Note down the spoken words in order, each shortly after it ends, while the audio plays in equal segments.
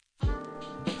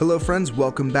Hello, friends.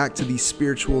 Welcome back to the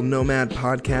Spiritual Nomad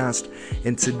Podcast.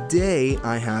 And today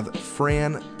I have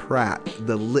Fran Pratt,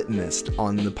 the Litanist,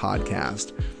 on the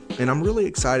podcast. And I'm really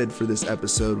excited for this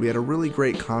episode. We had a really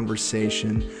great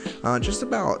conversation just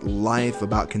about life,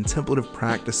 about contemplative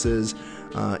practices,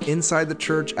 inside the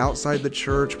church, outside the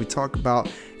church. We talk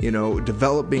about,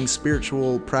 developing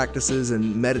spiritual practices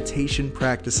and meditation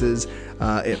practices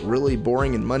at really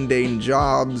boring and mundane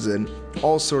jobs and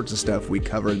all sorts of stuff we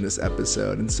cover in this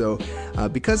episode. And so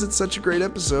because it's such a great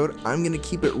episode, I'm going to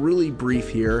keep it really brief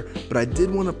here, but I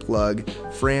did want to plug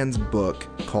Fran's book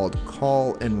called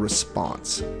Call and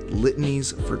Response,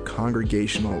 Litanies for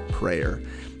Congregational Prayer.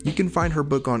 You can find her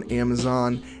book on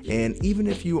Amazon, and even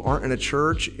if you aren't in a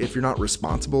church, if you're not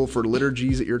responsible for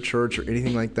liturgies at your church or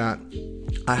anything like that,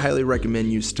 I highly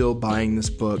recommend you still buying this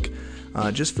book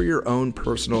just for your own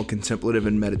personal contemplative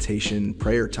and meditation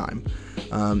prayer time.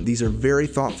 These are very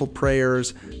thoughtful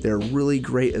prayers. They're really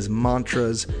great as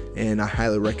mantras, and I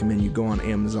highly recommend you go on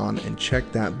Amazon and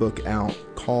check that book out,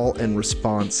 Call and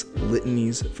Response,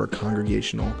 Litanies for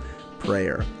Congregational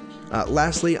Prayer.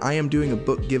 Lastly, I am doing a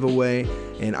book giveaway,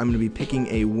 and I'm going to be picking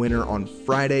a winner on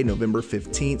Friday, November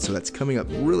 15th, so that's coming up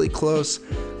really close.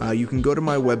 You can go to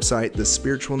my website,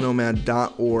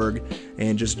 thespiritualnomad.org,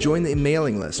 and just join the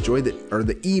mailing list,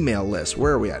 the email list.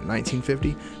 Where are we at,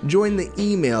 1950? Join the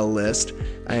email list,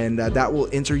 and that will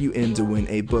enter you in to win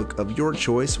a book of your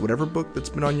choice. Whatever book that's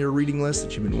been on your reading list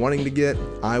that you've been wanting to get,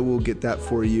 I will get that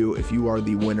for you if you are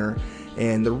the winner.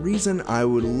 And the reason I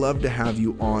would love to have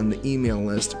you on the email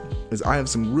list is I have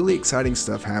some really exciting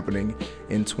stuff happening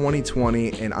in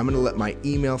 2020, and I'm going to let my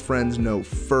email friends know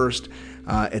first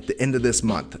at the end of this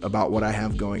month about what I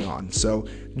have going on. So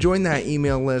join that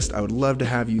email list. I would love to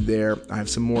have you there. I have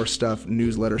some more stuff,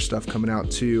 newsletter stuff coming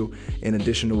out too, in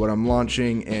addition to what I'm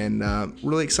launching, and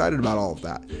really excited about all of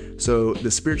that. So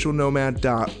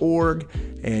thespiritualnomad.org,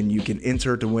 and you can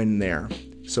enter to win there.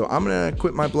 So I'm going to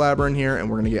quit my blabbering here, and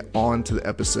we're going to get on to the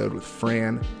episode with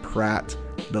Fran Pratt,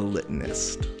 the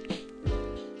Litanist.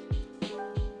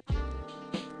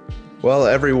 Well,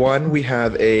 everyone, we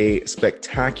have a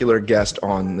spectacular guest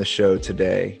on the show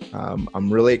today.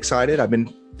 I'm really excited. I've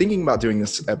been thinking about doing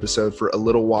this episode for a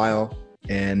little while,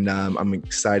 and I'm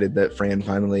excited that Fran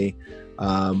finally,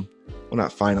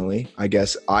 not finally, I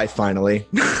guess I finally,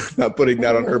 not putting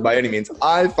that on her by any means,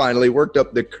 I finally worked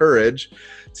up the courage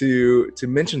to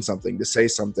mention something, to say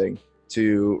something,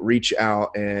 to reach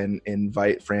out and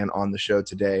invite Fran on the show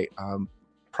today.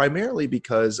 Primarily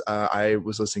because I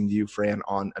was listening to you, Fran,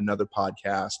 on another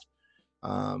podcast,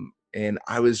 and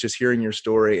I was just hearing your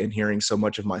story and hearing so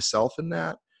much of myself in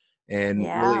that, and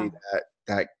really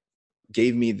that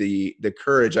gave me the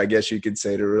courage, I guess you could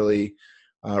say, to really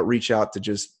reach out to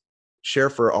just share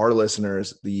for our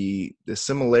listeners the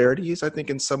similarities, I think,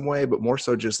 in some way, but more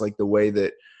so just like the way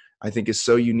that I think is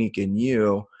so unique in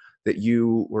you that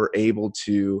you were able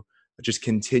to just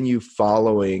continue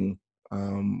following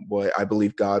what I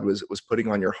believe God was putting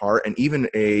on your heart, and even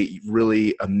a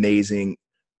really amazing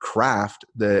craft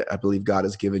that I believe God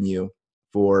has given you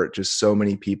for just so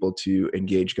many people to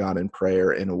engage God in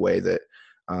prayer in a way that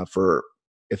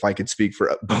if I could speak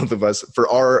for both of us, for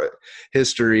our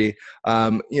history,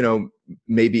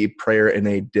 maybe prayer in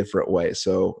a different way.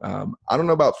 So I don't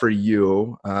know about for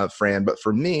you, Fran, but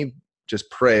for me, just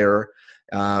prayer,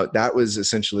 that was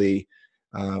essentially,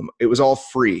 it was all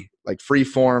free, like free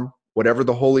form, whatever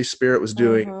the Holy Spirit was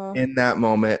doing in that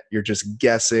moment. You're just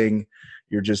guessing,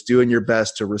 you're just doing your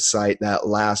best to recite that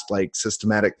last like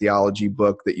systematic theology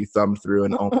book that you thumbed through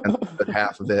and opened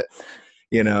half of it.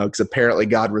 Because apparently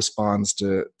God responds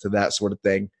to that sort of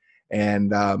thing.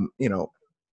 And,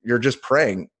 you're just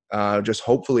praying, just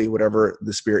hopefully whatever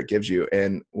the Spirit gives you.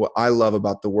 And what I love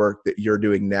about the work that you're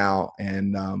doing now,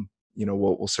 and,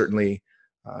 we'll certainly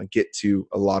get to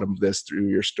a lot of this through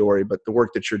your story, but the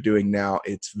work that you're doing now,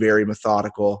 it's very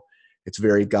methodical, it's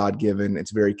very God-given, it's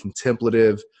very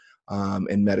contemplative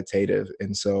and meditative.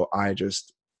 And so I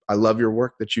love your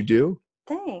work that you do.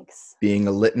 Thanks. Being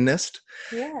a Litanist.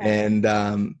 Yeah. And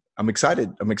I'm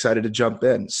excited to jump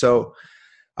in. So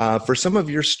for some of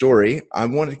your story, I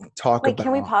want to talk about...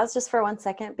 Can we pause just for 1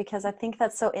 second? Because I think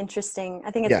that's so interesting. I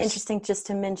think it's interesting just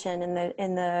to mention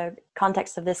in the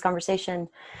context of this conversation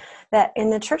that in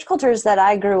the church cultures that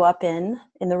I grew up in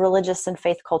the religious and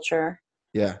faith culture,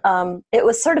 it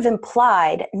was sort of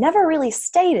implied, never really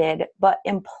stated, but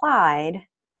implied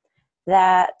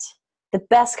that the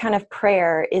best kind of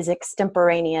prayer is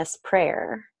extemporaneous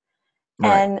prayer.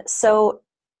 Right. And so,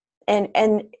 and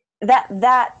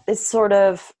that is sort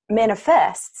of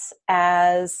manifests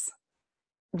as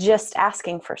just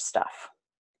asking for stuff.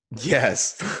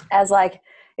 Yes. As like,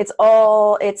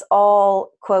 it's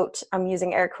all quote, I'm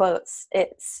using air quotes,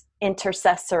 it's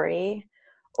intercessory,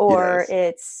 or Yes.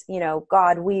 it's,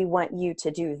 God, we want you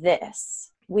to do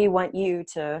this. We want you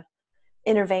to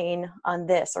intervene on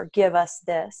this or give us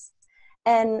this.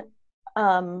 And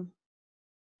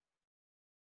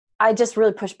I just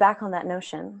really push back on that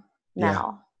notion Yeah.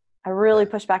 now. I really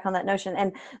push back on that notion.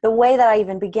 And the way that I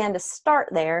even began to start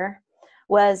there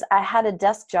was I had a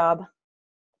desk job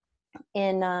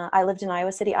I lived in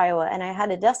Iowa City, Iowa, and I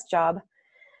had a desk job.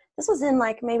 This was in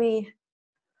like maybe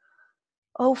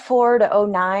 '04 to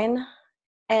 '09.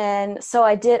 And so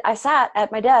I sat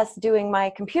at my desk doing my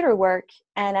computer work,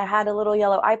 and I had a little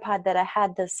yellow iPod that I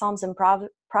had the Psalms and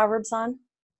Proverbs on.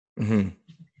 Mm-hmm.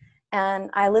 And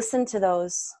I listened to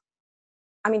those,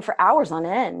 I mean, for hours on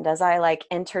end as I like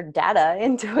entered data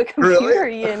into a computer,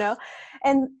 Really?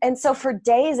 and so for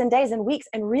days and days and weeks,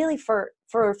 and really for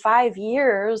 5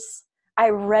 years, I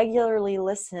regularly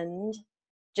listened.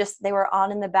 Just they were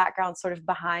on in the background, sort of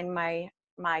behind my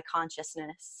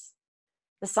consciousness,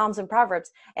 the Psalms and Proverbs.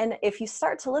 And if you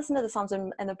start to listen to the Psalms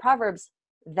and the Proverbs,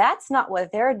 that's not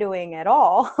what they're doing at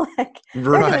all. Like they're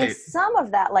doing Right. some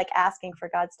of that, like asking for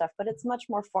God stuff, but it's much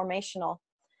more formational.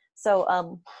 So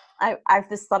I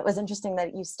just thought it was interesting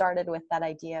that you started with that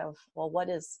idea of, well, what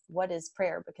is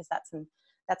prayer? Because that's a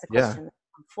Yeah. question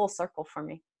full circle for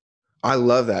me. I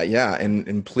love that. Yeah.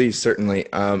 And please, certainly,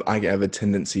 I have a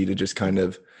tendency to just kind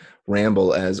of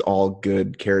ramble, as all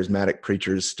good charismatic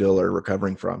preachers still are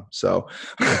recovering from. So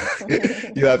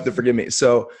you have to forgive me.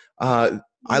 So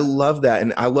I love that.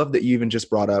 And I love that you even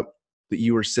just brought up that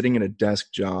you were sitting in a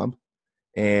desk job.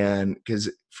 And because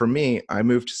for me, I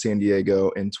moved to San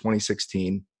Diego in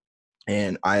 2016,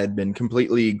 and I had been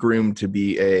completely groomed to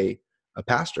be a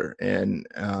pastor and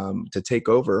to take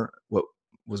over what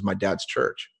was my dad's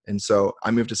church. And so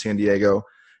I moved to San Diego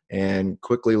and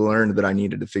quickly learned that I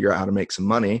needed to figure out how to make some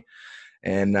money.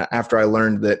 And after I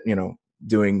learned that,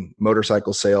 doing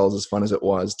motorcycle sales, as fun as it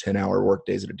was, 10-hour work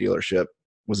days at a dealership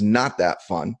was not that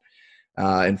fun.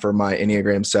 And for my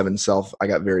Enneagram 7 self, I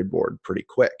got very bored pretty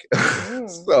quick.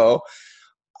 So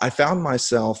I found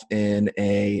myself in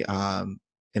a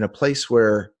place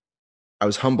where I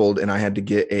was humbled, and I had to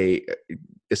get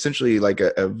essentially like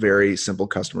a very simple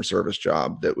customer service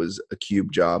job that was a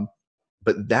cube job.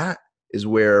 But that is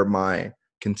where my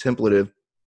contemplative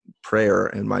prayer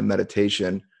and my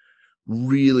meditation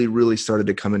really, really started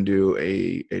to come into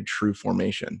a true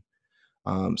formation.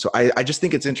 So I just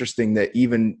think it's interesting that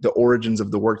even the origins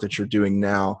of the work that you're doing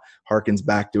now harkens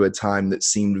back to a time that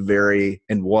seemed very,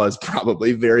 and was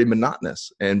probably very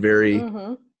monotonous and very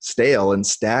stale and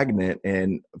stagnant.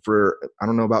 And I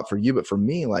don't know about for you, but for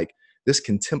me, like this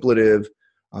contemplative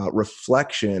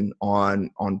reflection on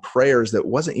prayers that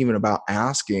wasn't even about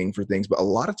asking for things, but a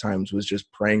lot of times was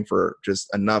just praying for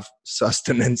just enough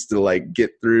sustenance to like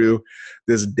get through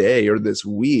this day or this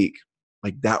week.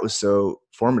 Like that was so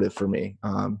formative for me.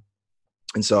 And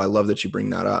so I love that you bring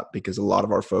that up, because a lot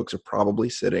of our folks are probably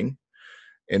sitting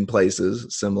in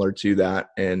places similar to that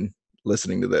and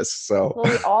listening to this. So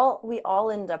well, we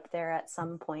all end up there at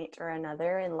some point or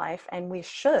another in life, and we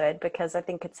should, because I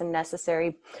think it's a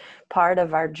necessary part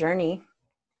of our journey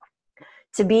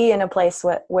to be in a place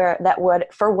where that would,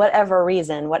 for whatever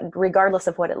reason, regardless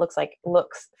of what it looks like,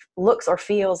 looks or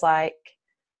feels like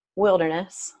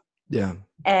wilderness. Yeah.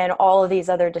 And all of these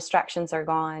other distractions are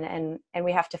gone, and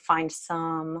we have to find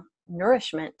some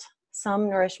nourishment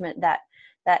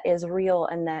that is real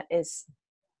and that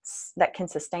can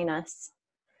sustain us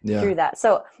through that.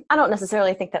 So I don't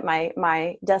necessarily think that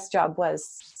my desk job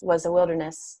was a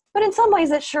wilderness, but in some ways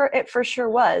it for sure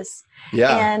was.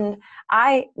 Yeah. And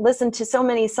I listened to so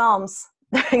many Psalms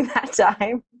during that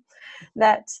time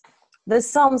that the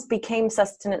Psalms became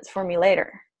sustenance for me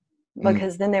later,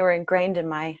 because then they were ingrained in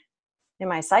my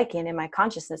psyche and in my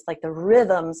consciousness, like the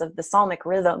rhythms of the psalmic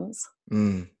rhythms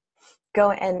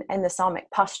go, and the psalmic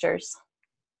postures.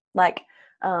 Like,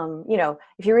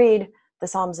 if you read the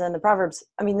Psalms and the Proverbs,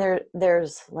 I mean,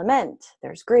 there's lament,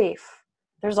 there's grief,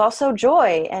 there's also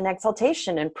joy and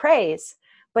exaltation and praise,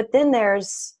 but then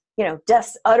there's,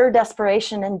 utter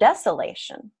desperation and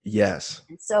desolation. Yes.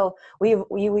 And so we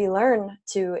learn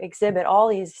to exhibit all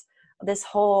this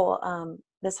whole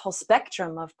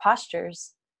spectrum of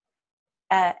postures.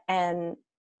 And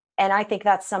I think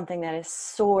that's something that is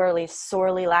sorely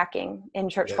lacking in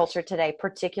church culture today,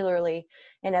 particularly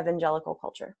in evangelical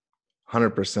culture.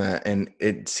 100%. And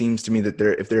it seems to me that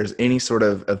if there's any sort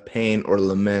of pain or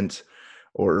lament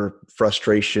or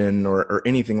frustration or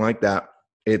anything like that,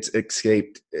 it's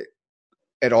escaped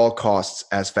at all costs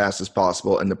as fast as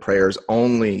possible. And the prayers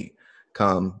only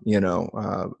come,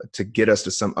 to get us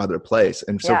to some other place.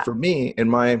 And so for me, in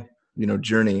my,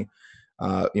 journey,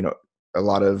 a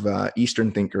lot of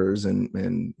Eastern thinkers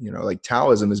and like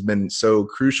Taoism has been so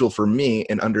crucial for me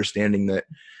in understanding that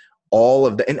all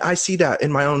of the, and I see that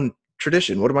in my own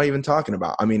tradition. What am I even talking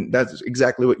about? I mean, that's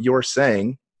exactly what you're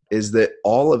saying, is that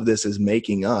all of this is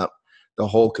making up the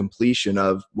whole completion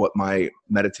of what my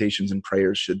meditations and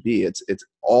prayers should be. It's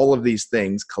all of these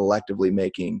things collectively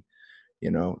making,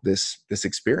 this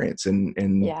experience and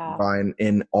divine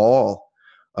in all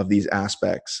of these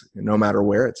aspects, no matter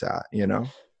where it's at,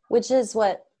 Which is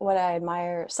what I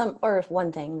admire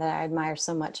one thing that I admire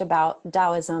so much about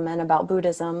Taoism and about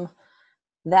Buddhism,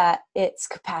 that its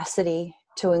capacity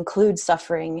to include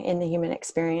suffering in the human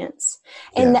experience.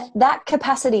 And that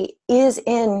capacity is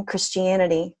in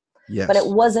Christianity, but it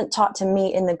wasn't taught to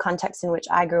me in the context in which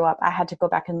I grew up. I had to go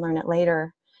back and learn it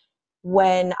later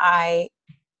when I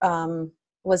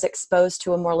was exposed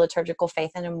to a more liturgical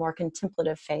faith and a more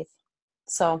contemplative faith.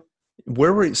 So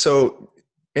where was some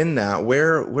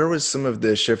of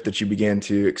the shift that you began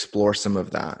to explore some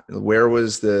of that? Where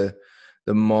was the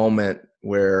moment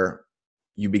where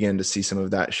you began to see some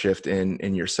of that shift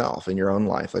in yourself, in your own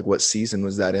life? Like, what season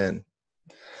was that in?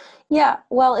 Yeah,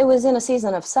 well, it was in a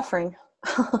season of suffering.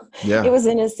 It was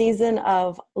in a season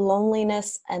of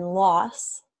loneliness and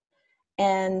loss.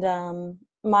 And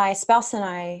my spouse and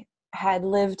I had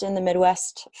lived in the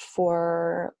Midwest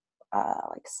for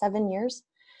like 7 years,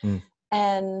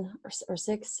 or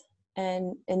 6.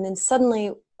 And then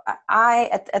suddenly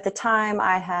at the time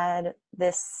I had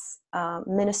this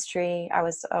ministry. I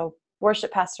was a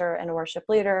worship pastor and a worship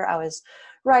leader. I was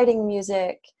writing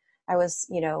music. I was,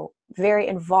 very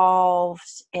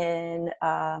involved in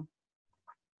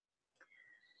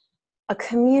a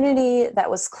community that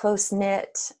was close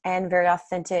knit and very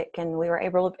authentic, and we were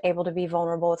able to be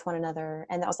vulnerable with one another.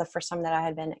 And that was the first time that I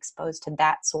had been exposed to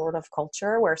that sort of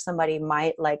culture where somebody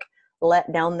might like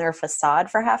let down their facade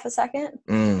for half a second.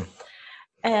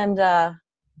 And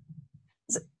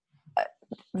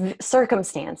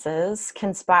circumstances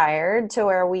conspired to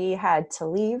where we had to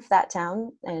leave that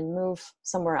town and move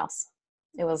somewhere else.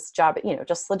 It was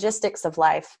just logistics of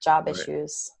life, job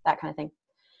issues, that kind of thing.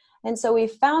 And so we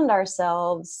found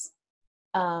ourselves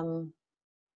in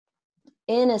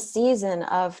a season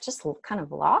of just kind of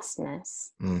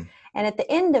lostness. And at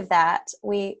the end of that,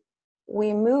 we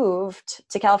moved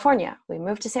to California. We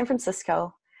moved to San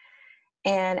Francisco.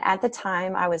 And at the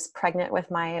time I was pregnant with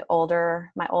my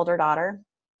older daughter.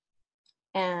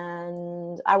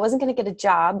 And I wasn't going to get a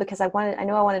job because I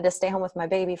knew I wanted to stay home with my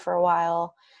baby for a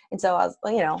while. And so I was,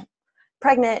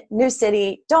 pregnant, new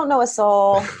city, don't know a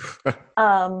soul.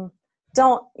 I'm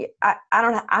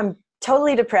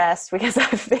totally depressed because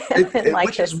I've been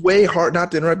which is way hard,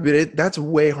 not to interrupt, but that's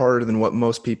way harder than what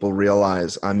most people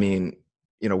realize. I mean,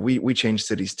 we changed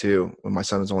cities too. When my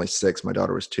son was only 6, my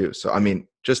daughter was 2. So, I mean,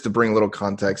 just to bring a little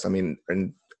context, and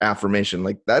affirmation,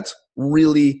 like that's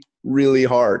really, really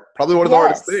hard. Probably one of the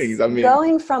hardest things. I mean,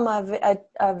 going from a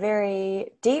very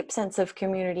deep sense of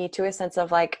community to a sense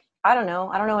of like, I don't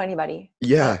know anybody.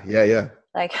 Yeah.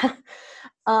 Like,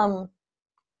 and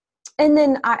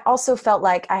then I also felt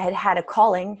like I had a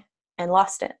calling and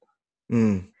lost it.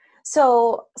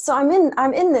 So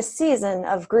I'm in this season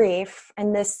of grief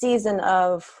and this season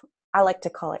of, I like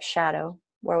to call it shadow,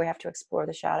 where we have to explore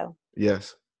the shadow.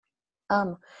 Yes.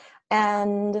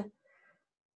 And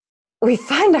we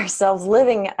find ourselves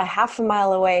living a half a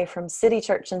mile away from City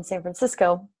Church in San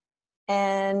Francisco.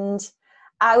 And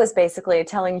I was basically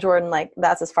telling Jordan, like,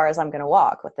 that's as far as I'm going to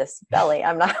walk with this belly.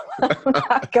 I'm not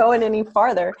going any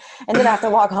farther. And then I have to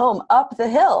walk home up the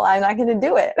hill. I'm not going to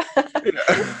do it.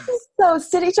 So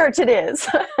City Church it is.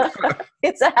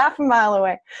 It's a half a mile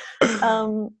away.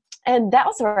 And that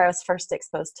was where I was first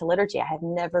exposed to liturgy. I had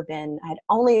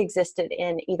only existed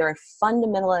in either a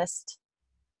fundamentalist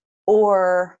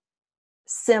or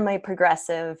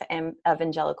semi-progressive and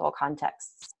evangelical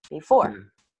contexts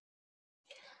before.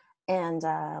 And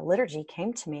liturgy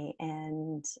came to me,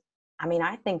 and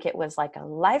I think it was like a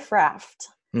life raft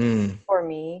for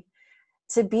me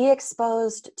to be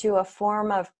exposed to a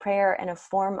form of prayer and a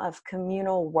form of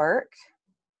communal work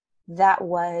that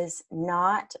was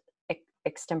not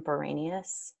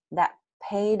extemporaneous, that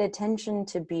paid attention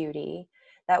to beauty,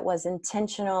 that was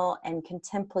intentional and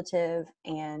contemplative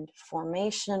and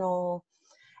formational,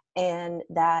 and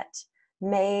that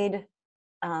made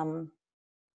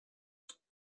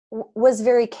was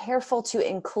very careful to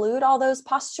include all those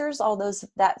postures,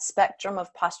 that spectrum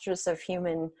of postures of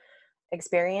human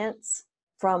experience,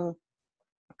 from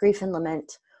grief and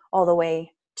lament all the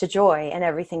way to joy and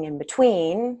everything in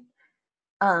between.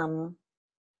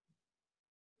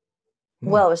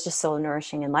 Well, it was just so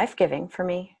nourishing and life-giving for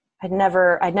me. I'd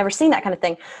never seen that kind of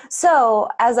thing. So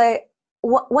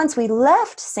once we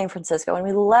left San Francisco and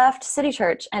we left City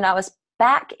Church, and I was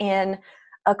back in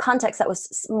a context that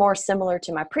was more similar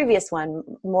to my previous one,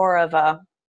 more of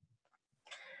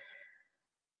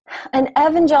an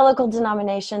evangelical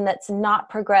denomination that's not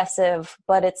progressive,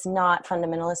 but it's not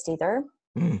fundamentalist either.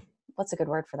 What's a good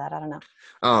word for that? I don't know.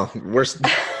 Oh,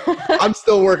 I'm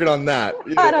still working on that.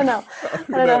 I don't know. I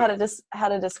don't know how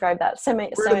to describe that.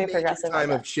 Semi-progressive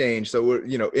time of change. So we're,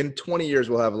 in 20 years,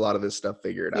 we'll have a lot of this stuff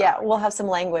figured out. Yeah. We'll have some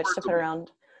language to put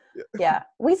around. Yeah.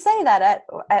 We say that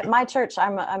at my church.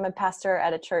 I'm a pastor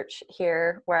at a church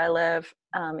here where I live,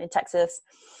 in Texas.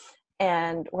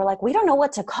 And we're like, we don't know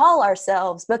what to call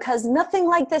ourselves because nothing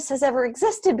like this has ever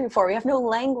existed before. We have no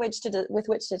language with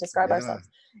which to describe ourselves.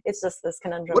 It's just this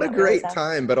conundrum. What a great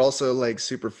time, but also like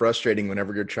super frustrating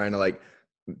whenever you're trying to like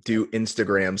do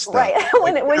Instagram stuff. Right.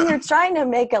 when you're trying to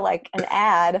make an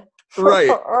ad right.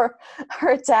 or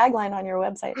a tagline on your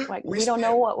website. Like, we don't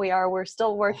know what we are. We're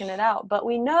still working it out, but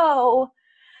we know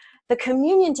the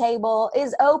communion table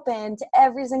is open to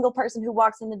every single person who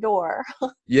walks in the door.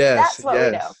 Yes. That's what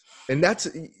we know. And that's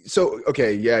so,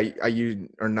 okay. Yeah. You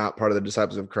are not part of the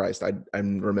disciples of Christ.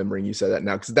 I'm remembering you said that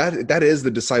now, because that is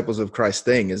the disciples of Christ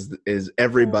thing is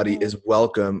everybody is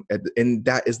welcome. And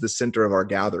that is the center of our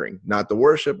gathering, not the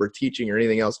worship or teaching or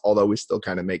anything else. Although we still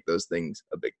kind of make those things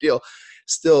a big deal.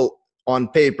 Still, on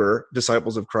paper,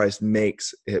 disciples of Christ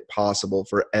makes it possible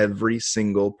for every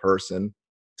single person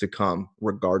to come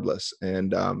regardless.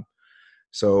 And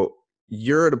so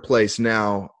you're at a place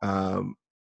now.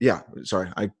 Yeah,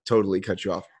 sorry, I totally cut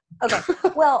you off. Okay.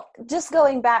 Well, just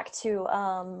going back to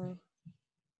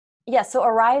so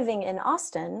arriving in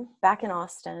Austin, back in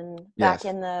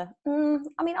the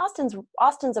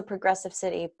Austin's a progressive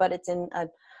city, but it's in a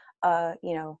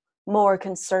more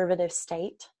conservative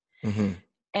state. Mm-hmm.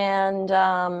 And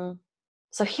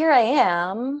so here I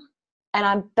am, and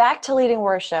I'm back to leading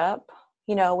worship,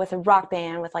 with a rock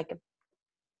band with like a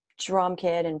drum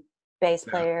kit and bass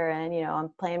player, and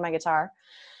I'm playing my guitar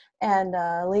and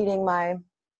leading my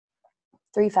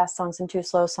 3 fast songs and 2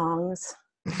 slow songs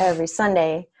every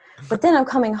Sunday. But then I'm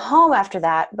coming home after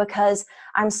that because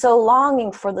I'm so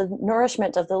longing for the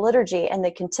nourishment of the liturgy and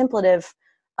the contemplative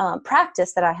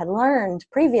practice that I had learned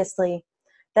previously,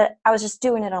 that I was just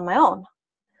doing it on my own.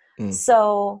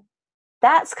 So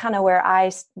that's kind of where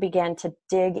I began to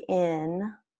dig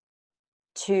in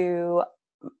to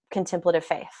contemplative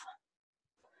faith.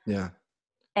 Yeah.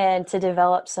 And to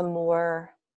develop some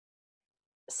more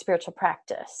spiritual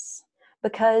practice,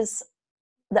 because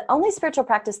the only spiritual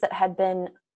practice that had been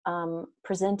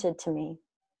presented to me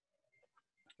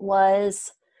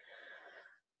was,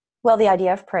 the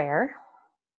idea of prayer,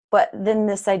 but then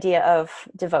this idea of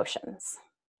devotions.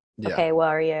 Yeah. Okay,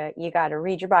 well, you got to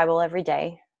read your Bible every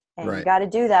day, and you got to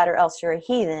do that, or else you're a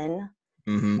heathen,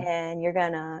 and you're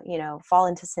gonna, fall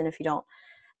into sin if you don't.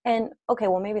 And okay,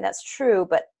 well, maybe that's true,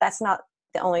 but that's not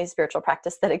the only spiritual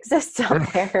practice that exists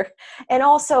out there. And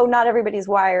also, not everybody's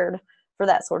wired for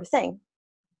that sort of thing.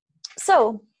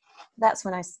 So that's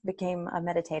when I became a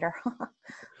meditator.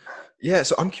 Yeah.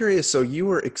 So I'm curious. So you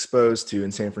were exposed to,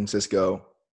 in San Francisco,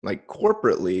 like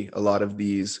corporately, a lot of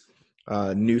these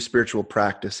new spiritual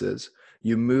practices.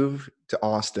 You moved to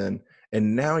Austin,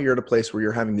 and now you're at a place where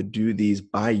you're having to do these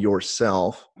by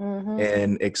yourself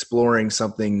and exploring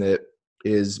something that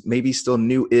is maybe still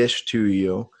new-ish to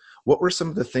you. What were some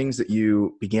of the things that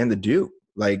you began to do,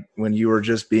 like when you were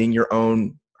just being your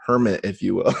own hermit, if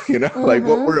you will? Like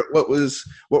what were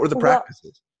the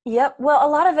practices? Well, a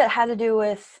lot of it had to do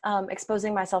with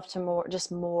exposing myself to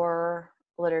more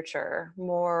literature,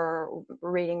 more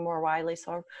reading more widely.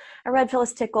 So I read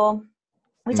Phyllis Tickle,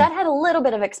 which I'd had a little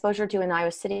bit of exposure to in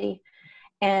Iowa City,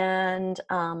 and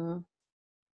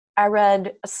I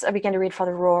began to read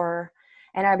Father Rohr,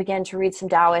 and I began to read some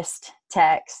Taoist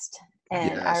text.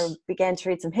 And I began to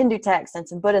read some Hindu texts and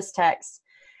some Buddhist texts.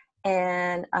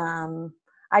 And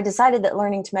I decided that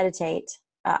learning to meditate,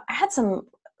 I had some,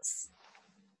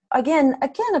 again,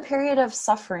 a period of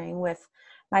suffering with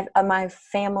my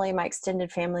family, my extended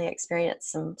family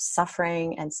experienced some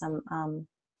suffering, and some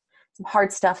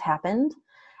hard stuff happened.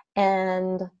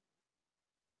 And,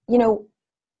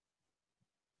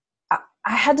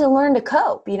 I had to learn to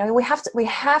cope. We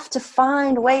have to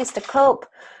find ways to cope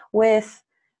with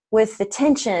the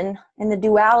tension and the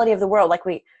duality of the world. Like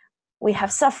we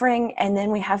have suffering, and then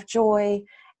we have joy.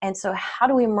 And so how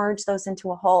do we merge those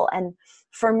into a whole? And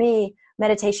for me,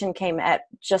 meditation came at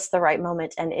just the right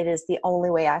moment. And it is the only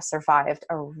way I survived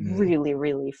a really,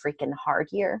 really freaking hard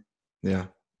year. Yeah.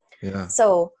 Yeah.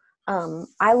 So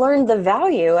I learned the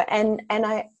value, and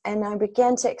I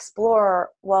began to explore,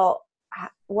 well,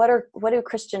 what do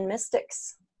Christian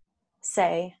mystics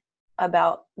say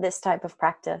about this type of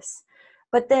practice?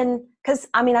 But then, because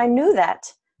I mean, I knew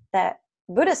that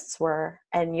Buddhists were,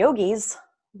 and yogis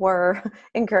were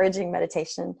encouraging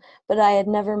meditation, but I had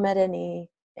never met any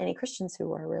Christians who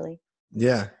were really.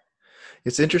 Yeah.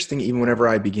 It's interesting, even whenever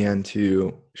I began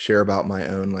to share about my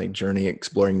own like journey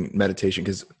exploring meditation,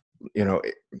 because,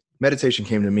 meditation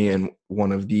came to me in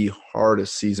one of the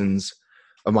hardest seasons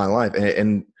of my life.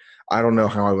 And I don't know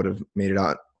how I would have made it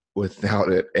out without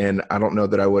it. And I don't know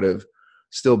that I would have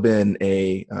still been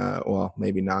well,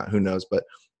 maybe not, who knows, but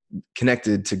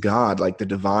connected to God, like the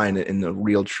divine in the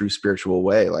real, true spiritual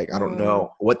way. Like, I don't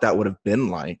know what that would have been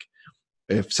like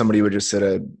if somebody would just said,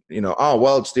 oh,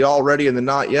 well, it's the already and the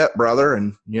not yet, brother.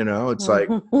 And, it's like,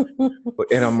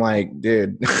 and I'm like,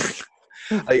 dude,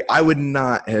 like, I would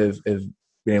not have been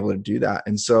able to do that.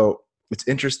 And so it's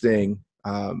interesting,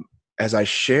 as I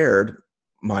shared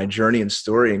my journey and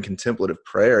story in contemplative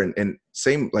prayer, and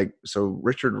same, like, so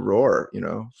Richard Rohr,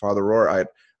 Father Rohr,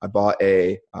 I bought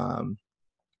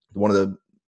one of the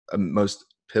most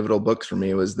pivotal books for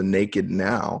me was The Naked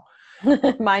Now.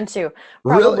 Mine too.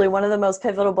 Probably really? One of the most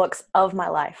pivotal books of my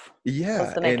life. Yeah.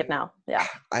 Was The Naked Now. Yeah.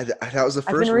 That was the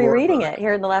first. I've been rereading it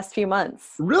here in the last few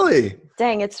months. Really?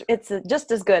 Dang, it's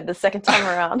just as good the second time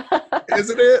around.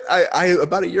 Isn't it? I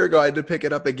about a year ago I had to pick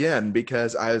it up again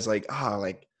because I was like,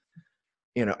 I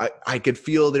could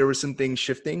feel there was some things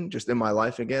shifting just in my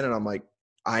life again, and I'm like,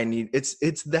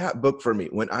 it's that book for me.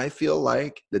 When I feel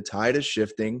like the tide is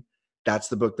shifting, that's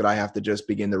the book that I have to just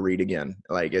begin to read again.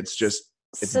 Like, it's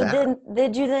so that.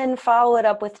 Did you then follow it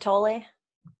up with Tolle?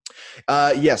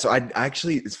 Yeah. So I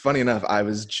actually, it's funny enough, I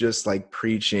was just like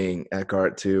preaching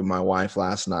Eckhart to my wife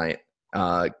last night,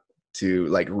 to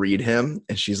like read him.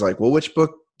 And she's like, well, which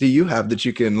book do you have that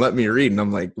you can let me read? And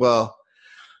I'm like, well,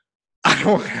 I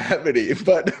don't have any,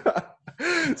 but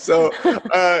so,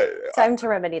 time to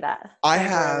remedy that.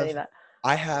 I've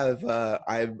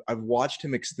watched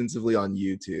him extensively on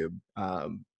YouTube.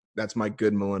 That's my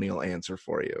good millennial answer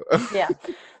for you. Yeah.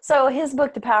 So his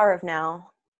book, The Power of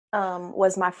Now,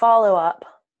 was my follow-up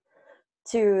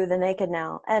to The Naked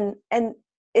Now. And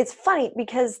it's funny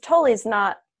because Tolle's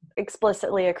not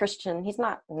explicitly a Christian. He's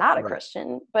not a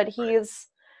Christian, but he's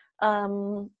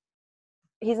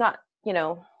not,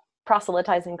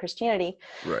 proselytizing Christianity.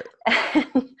 Right.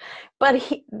 But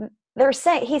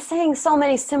he's saying so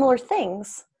many similar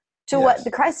things to what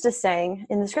the Christ is saying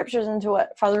in the scriptures, and to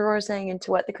what Father Rohr is saying, and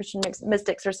to what the Christian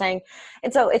mystics are saying.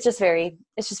 And so it's just very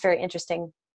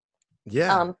interesting.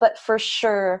 Yeah. But for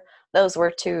sure, those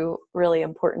were two really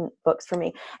important books for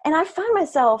me. And I find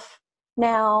myself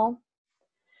now,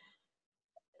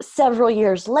 several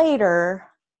years later,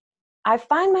 I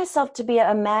find myself to be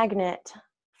a magnet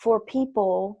for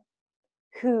people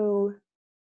who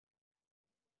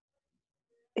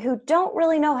don't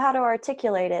really know how to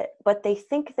articulate it, but they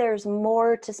think there's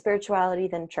more to spirituality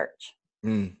than church.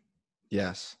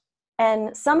 Yes.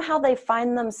 And somehow they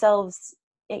find themselves,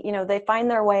 they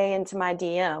find their way into my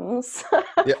DMs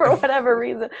for whatever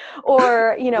reason,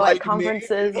 or, like at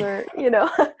conferences me. Or,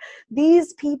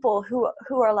 these people who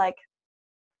are like,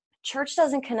 church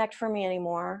doesn't connect for me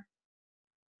anymore.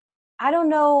 I don't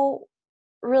know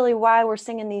really why we're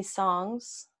singing these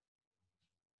songs.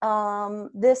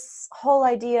 This whole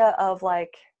idea of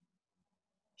like,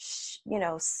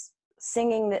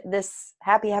 singing this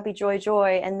happy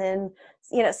joy, and then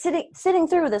sitting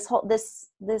through this whole this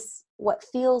what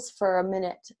feels for a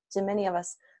minute to many of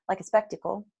us like a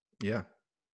spectacle. Yeah.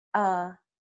 I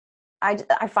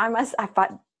find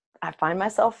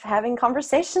myself having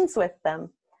conversations with them.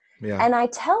 Yeah. And I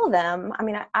tell them, I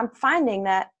mean, I'm finding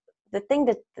that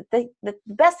the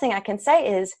best thing I can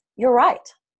say is, you're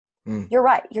right. You're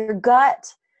right. Your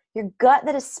gut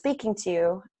that is speaking to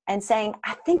you and saying,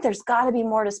 I think there's got to be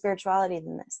more to spirituality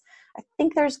than this. I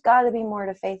think there's got to be more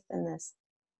to faith than this.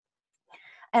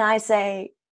 And I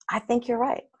say, I think you're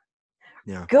right.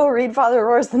 Yeah. Go read Father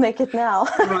Rohr's The Naked Now.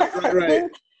 Right.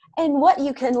 And what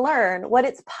you can learn, what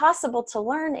it's possible to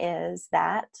learn, is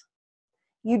that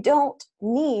you don't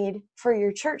need for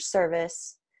your church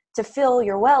service to fill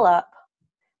your well up,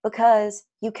 because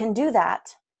you can do that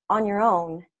on your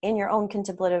own, in your own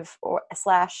contemplative or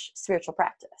 / spiritual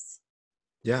practice.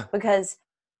 Yeah. Because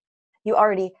you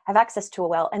already have access to a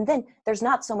well, and then there's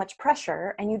not so much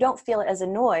pressure, and you don't feel as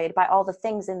annoyed by all the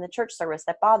things in the church service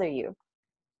that bother you.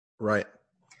 Right.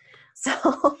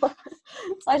 So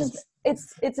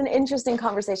it's an interesting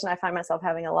conversation I find myself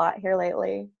having a lot here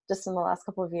lately, just in the last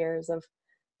couple of years, of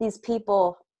these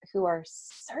people who are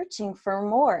searching for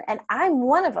more. And I'm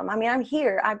one of them. I mean, I'm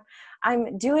here.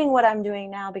 I'm doing what I'm doing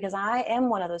now because I am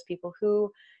one of those people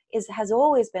who has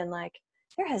always been like,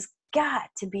 there has got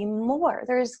to be more.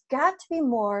 There's got to be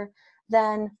more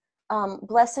than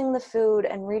blessing the food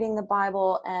and reading the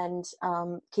Bible and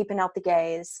keeping out the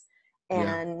gays.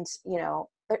 And,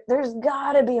 there's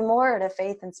got to be more to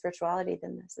faith and spirituality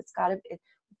than this.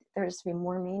 There's to be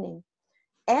more meaning.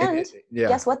 And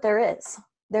guess what there is?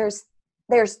 There's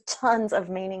tons of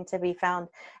meaning to be found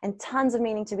and tons of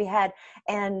meaning to be had.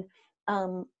 And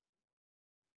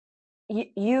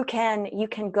you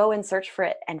can go and search for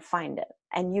it and find it.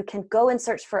 And you can go and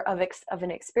search for of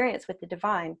an experience with the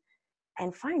divine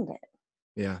and find it.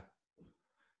 Yeah.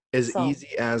 As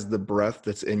easy as the breath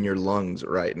that's in your lungs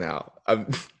right now.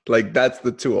 Like, that's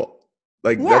the tool.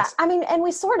 Like, I mean, and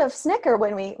we sort of snicker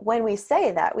when we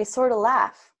say that. We sort of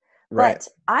laugh. Right. But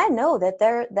I know that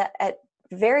that at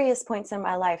various points in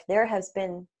my life there has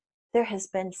been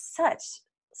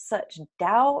such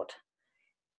doubt,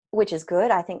 which is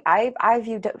good. I think I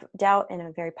view doubt in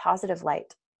a very positive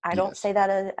light. I don't say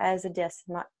that as a diss,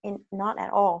 not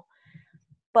at all.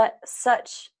 But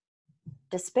such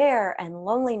despair and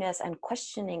loneliness and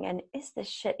questioning, and is this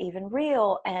shit even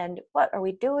real? And what are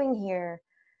we doing here?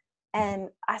 And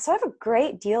so I have a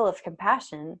great deal of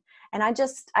compassion. And I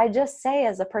just say,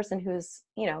 as a person who's,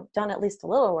 done at least a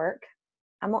little work,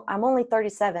 I'm only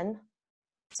 37.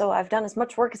 So I've done as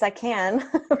much work as I can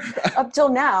up till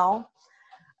now.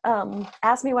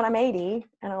 Ask me when I'm 80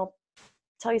 and I'll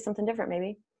tell you something different,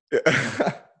 maybe.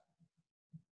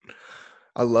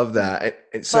 I love that.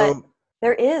 So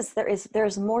but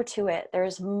there's more to it.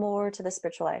 There's more to the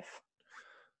spiritual life.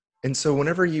 And so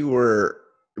whenever you were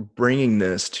bringing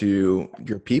this to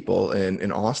your people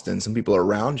in Austin, some people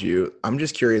around you, I'm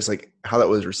just curious, like, how that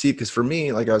was received. Because for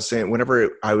me, like I was saying,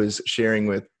 whenever I was sharing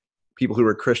with people who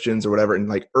were Christians or whatever, in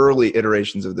like early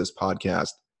iterations of this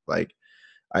podcast, like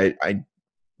I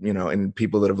and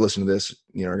people that have listened to this,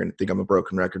 are going to think I'm a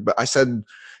broken record, but I said,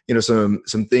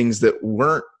 some things that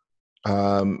weren't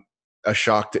a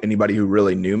shock to anybody who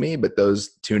really knew me, but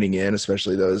those tuning in,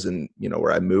 especially those in,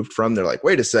 where I moved from, they're like,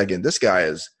 wait a second, this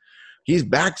guy he's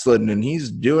backslidden and he's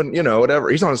doing, whatever.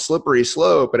 He's on a slippery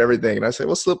slope and everything. And I say,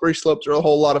 well, slippery slopes are a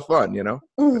whole lot of fun,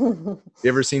 You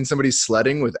ever seen somebody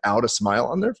sledding without a smile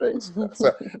on their face?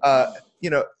 So,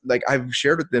 like, I've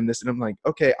shared with them this and I'm like,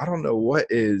 okay, I don't know what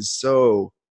is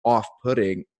so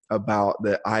off-putting about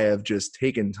that. I have just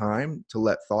taken time to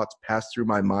let thoughts pass through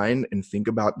my mind and think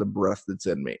about the breath that's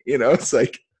in me. It's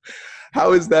like,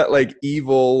 how is that like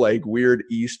evil, like weird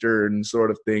Eastern sort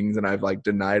of things? And I've like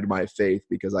denied my faith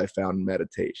because I found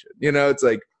meditation. It's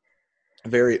like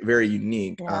very, very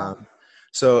unique. Yeah.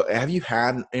 So have you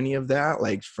had any of that,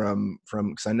 like from,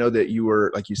 because I know that you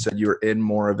were, like you said, you were in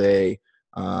more of a,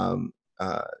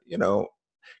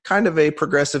 kind of a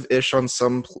progressive-ish on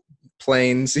some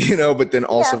planes, but then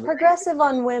also progressive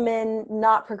on women,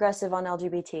 not progressive on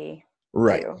LGBT,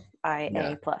 right?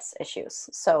 IA plus issues.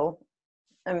 So,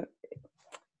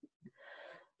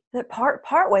 the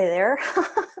part way there.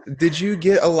 Did you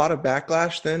get a lot of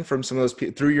backlash then from some of those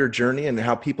people through your journey and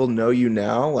how people know you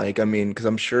now? Like, I mean, because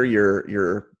I'm sure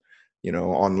you're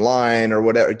online or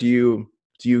whatever. Do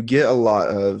you get a lot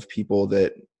of people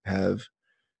that have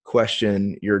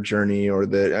questioned your journey, or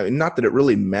that, I mean, not that it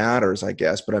really matters, I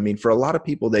guess, but I mean, for a lot of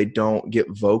people, they don't get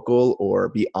vocal or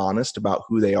be honest about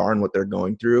who they are and what they're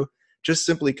going through, just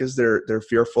simply because they're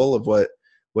fearful of what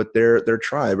their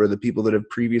tribe or the people that have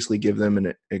previously given them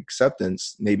an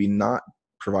acceptance, maybe not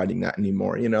providing that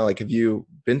anymore. Like, have you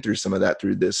been through some of that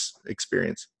through this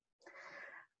experience?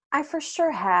 I for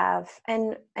sure have.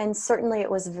 And certainly it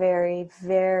was very,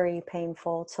 very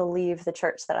painful to leave the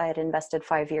church that I had invested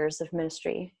 5 years of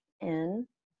ministry in.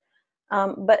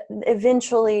 But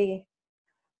eventually,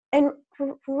 and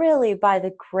really by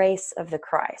the grace of the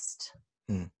Christ,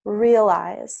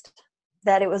 realized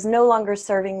that it was no longer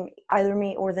serving either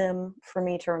me or them for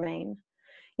me to remain.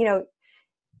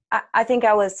 I think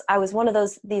I was one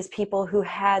of these people who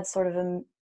had sort of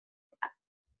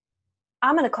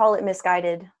I'm going to call it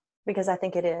misguided, because I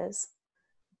think it is.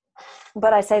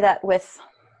 But I say that with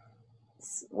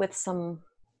some,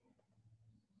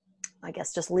 I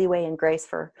guess, just leeway and grace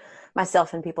for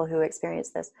myself and people who experience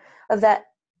this, of that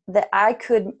I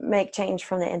could make change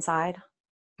from the inside.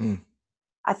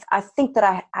 I think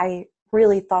that I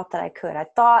really thought that I could. I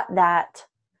thought that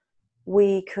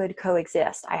we could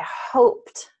coexist. I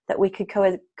hoped that we could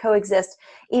coexist,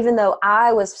 even though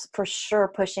I was for sure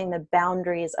pushing the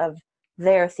boundaries of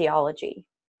their theology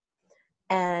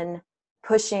and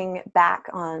pushing back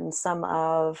on some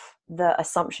of the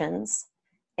assumptions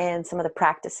and some of the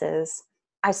practices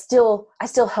I still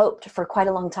hoped for quite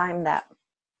a long time that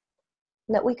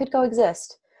we could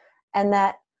coexist, and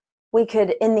that we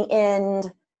could, in the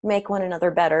end, make one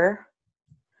another better.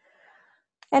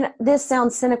 And this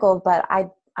sounds cynical, but I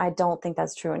don't think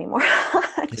that's true anymore.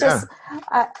 Yeah.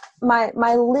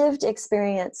 My lived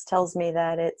experience tells me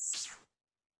that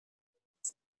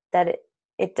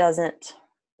it doesn't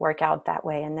work out that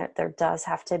way, and there does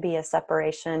have to be a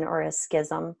separation or a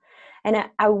schism. And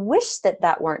I wish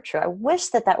that weren't true. I wish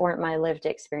that weren't my lived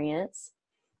experience.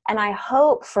 And I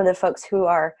hope for the folks who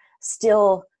are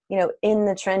still, in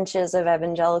the trenches of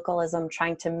evangelicalism,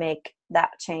 trying to make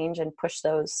that change and push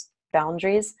those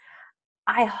boundaries,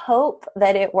 I hope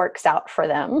that it works out for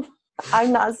them.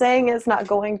 I'm not saying it's not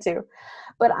going to,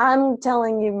 but I'm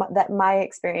telling you that my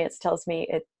experience tells me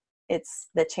it's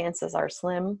the chances are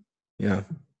slim. Yeah.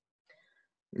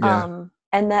 Yeah.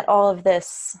 And that all of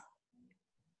this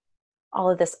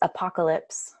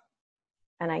apocalypse,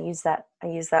 and I use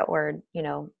that word,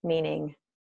 meaning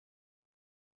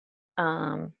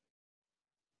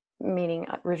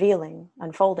revealing,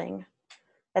 unfolding,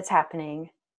 that's happening.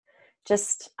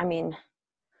 Just,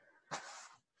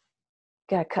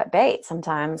 gotta cut bait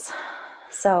sometimes.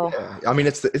 So yeah. I mean,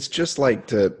 it's just like,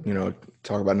 to,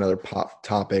 talk about another pop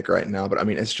topic right now, but I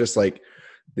mean, it's just like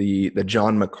the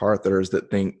John MacArthur's that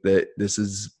think that this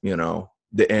is,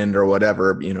 the end or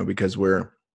whatever, because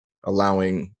we're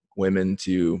allowing women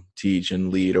to teach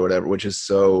and lead or whatever, which is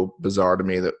so bizarre to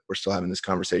me that we're still having this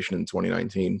conversation in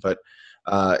 2019. But,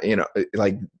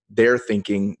 like, they're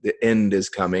thinking the end is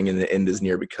coming and the end is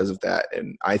near because of that.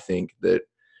 And I think that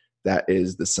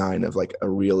is the sign of like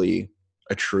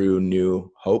a true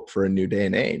new hope for a new day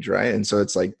and age. Right. And so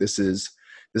it's like, this is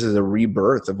a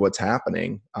rebirth of what's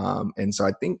happening. And so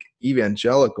I think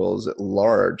evangelicals at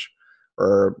large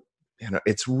are,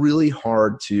 it's really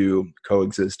hard to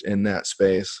coexist in that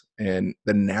space. And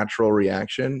the natural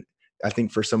reaction, I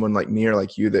think, for someone like me or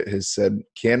like you that has said,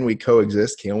 can we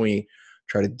coexist? Can we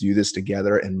try to do this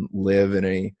together and live in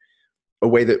a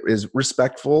way that is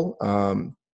respectful,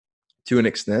 to an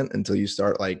extent, until you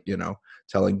start, like,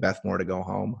 telling Beth Moore to go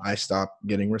home. I stopped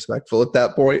getting respectful at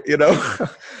that point, Yeah.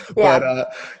 But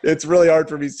it's really hard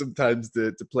for me sometimes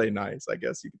to play nice, I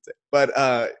guess you could say. But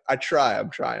I'm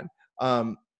trying.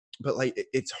 But like,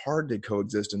 it's hard to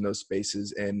coexist in those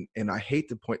spaces, and I hate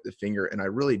to point the finger, and I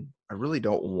really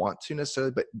don't want to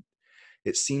necessarily, but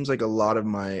it seems like a lot of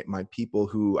my people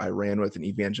who I ran with in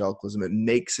evangelicalism, it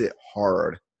makes it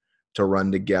hard to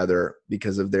run together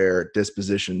because of their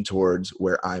disposition towards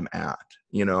where I'm at.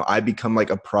 I become like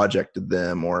a project to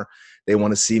them, or they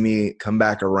want to see me come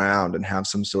back around and have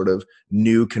some sort of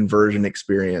new conversion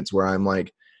experience where I'm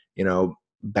like,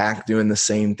 back doing the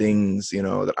same things,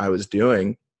 that I was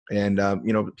doing. And,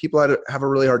 people have a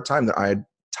really hard time that I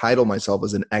title myself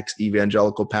as an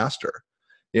ex-evangelical pastor,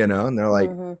 and they're like,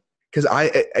 because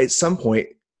at some point,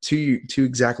 to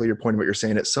exactly your point of what you're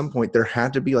saying, at some point there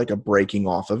had to be like a breaking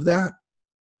off of that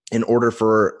in order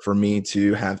for me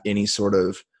to have any sort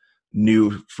of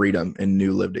new freedom and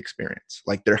new lived experience.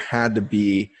 Like, there had to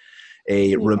be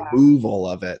a removal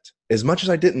of it, as much as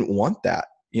I didn't want that,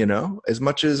 as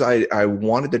much as I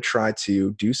wanted to try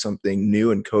to do something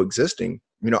new and coexisting.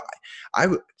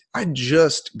 I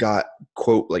just got,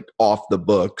 quote, like, off the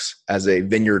books as a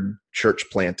Vineyard church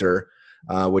planter,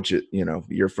 which,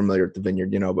 you're familiar with the Vineyard,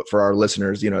 but for our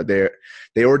listeners,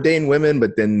 they ordain women,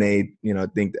 but then they,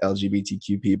 think the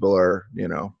LGBTQ people are,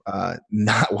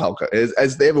 not welcome,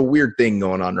 as they have a weird thing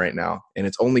going on right now, and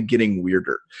it's only getting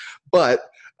weirder. But,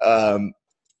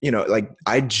 like,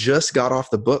 I just got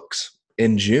off the books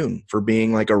in June for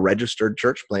being like a registered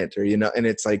church planter, and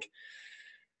it's like,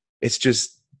 it's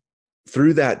just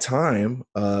through that time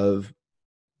of,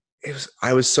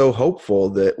 I was so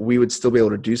hopeful that we would still be able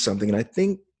to do something. And I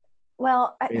think,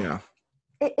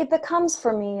 it becomes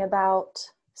for me about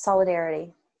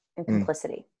solidarity and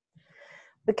complicity,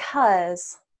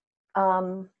 because,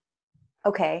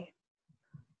 okay,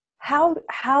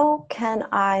 how can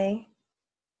I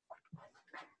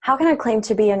claim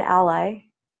to be an ally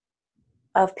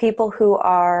of people who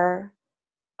are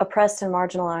oppressed and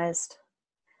marginalized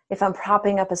if I'm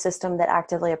propping up a system that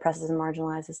actively oppresses and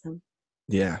marginalizes them?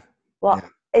 Yeah. Well,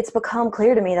 It's become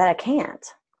clear to me that I can't.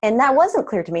 And that wasn't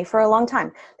clear to me for a long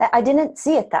time. That I didn't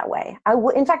see it that way.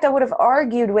 In fact, I would have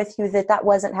argued with you that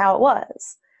wasn't how it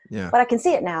was. Yeah. But I can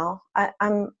see it now.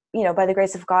 I'm, by the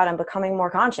grace of God, I'm becoming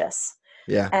more conscious.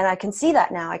 Yeah. And I can see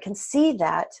that now. I can see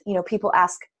that, people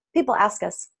ask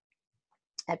us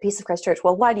at Peace of Christ Church,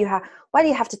 well, why do you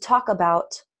have to talk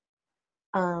about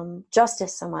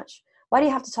justice so much? Why do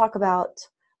you have to talk about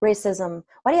racism?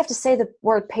 Why do you have to say the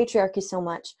word patriarchy so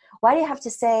much? Why do you have to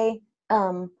say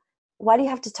why do you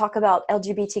have to talk about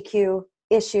LGBTQ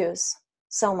issues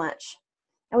so much?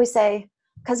 And we say,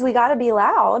 because we got to be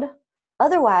loud.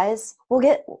 Otherwise,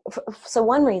 so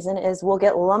one reason is we'll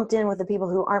get lumped in with the people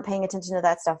who aren't paying attention to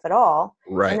that stuff at all.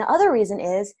 Right. And the other reason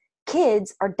is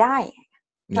kids are dying.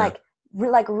 Yeah.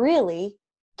 Like really,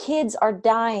 kids are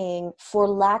dying for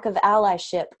lack of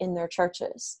allyship in their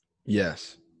churches.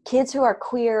 Yes. Kids who are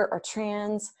queer or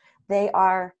trans,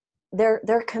 they're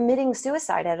committing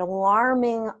suicide at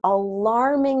alarming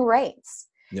rates.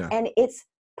 Yeah. And it's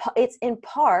in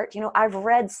part, I've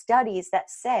read studies that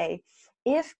say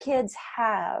if kids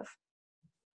have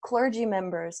clergy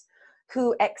members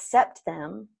who accept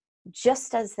them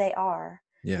just as they are,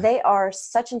 they are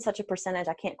such and such a percentage,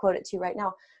 I can't quote it to you right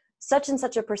now, such and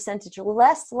such a percentage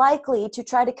less likely to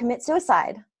try to commit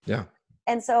suicide. Yeah.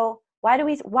 And so why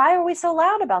are we so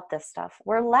loud about this stuff?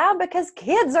 We're loud because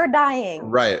kids are dying.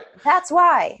 Right. That's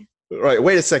why. Right.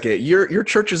 Wait a second. Your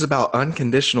church is about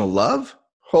unconditional love?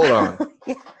 Hold on.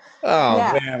 Yeah. Oh,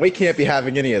 yeah. Man, we can't be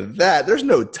having any of that. There's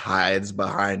no tithes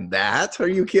behind that. Are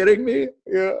you kidding me?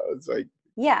 Yeah, it's like.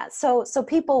 Yeah, so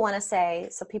people want to say,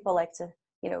 so people like to,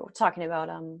 talking about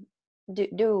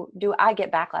do I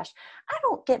get backlash? I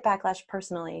don't get backlash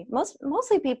personally.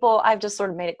 Mostly people, I've just sort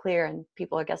of made it clear, and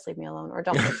people, I guess, leave me alone or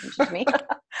don't pay attention to me.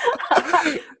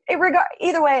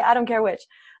 Either way, I don't care which.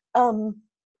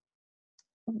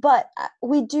 But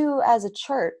we do, as a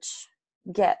church,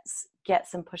 get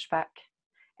some pushback.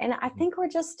 And I think we're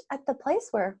just at the place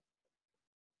where,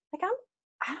 like, I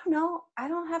don't know. I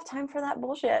don't have time for that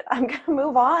bullshit. I'm going to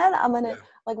move on.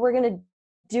 We're going to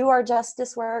do our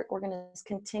justice work. We're going to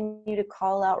continue to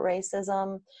call out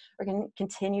racism. We're going to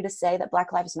continue to say that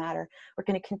Black Lives Matter. We're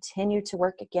going to continue to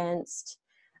work against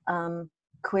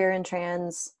queer and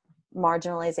trans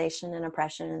marginalization and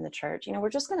oppression in the church. We're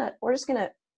just going to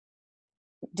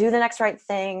do the next right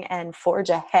thing and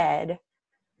forge ahead.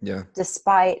 Yeah.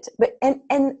 And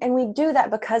we do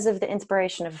that because of the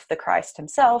inspiration of the Christ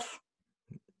himself,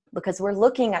 because we're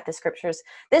looking at the scriptures.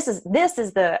 This is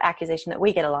the accusation that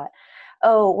we get a lot.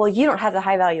 Oh, well, you don't have the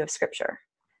high value of scripture.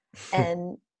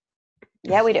 And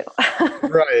yeah, we do.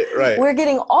 Right. We're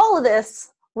getting all of this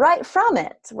right from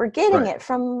it. We're getting it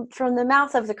from the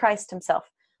mouth of the Christ himself.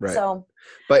 Right. So,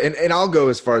 but and I'll go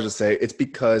as far as to say it's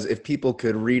because if people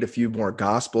could read a few more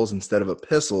gospels instead of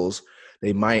epistles,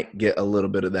 they might get a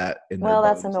little bit of that in their bones.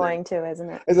 That's annoying too, isn't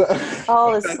it?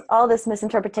 all this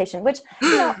misinterpretation, which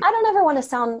I don't ever want to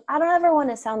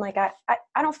sound like I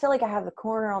don't feel like I have the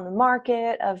corner on the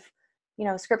market of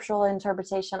scriptural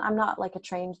interpretation. I'm not like a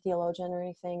trained theologian or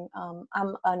anything. I'm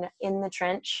an in the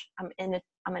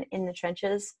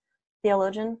trenches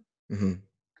theologian. Mm-hmm.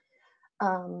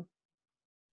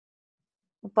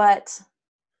 But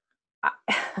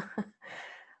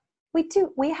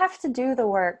we have to do the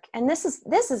work, and this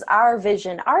is our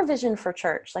vision for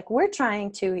church. Like we live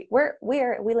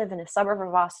in a suburb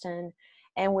of Austin,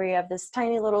 and we have this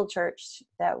tiny little church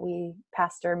that we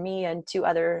pastor, me and two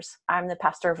others. I'm the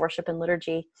pastor of worship and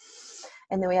liturgy,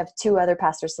 and then we have two other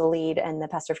pastors, the lead and the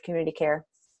pastor of community care.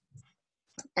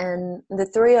 And the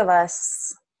three of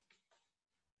us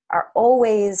are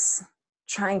always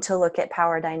trying to look at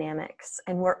power dynamics,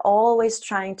 and we're always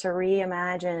trying to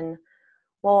reimagine,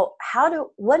 well,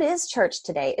 what is church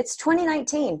today? It's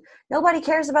 2019. Nobody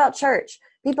cares about church.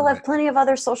 People have plenty of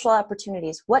other social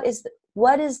opportunities. What is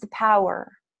the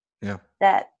power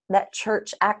that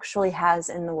church actually has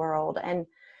in the world? And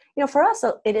for us,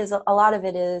 it is a lot of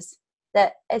it is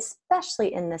that,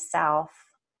 especially in the South,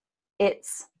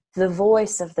 it's the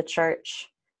voice of the church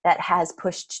that has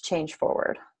pushed change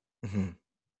forward. Mm-hmm.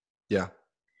 Yeah.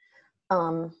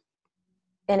 And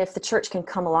if the church can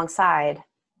come alongside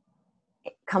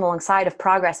of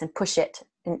progress and push it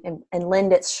and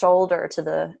lend its shoulder to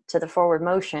the forward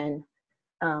motion,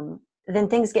 then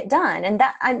things get done. And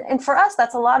for us,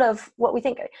 that's a lot of what we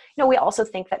think. We also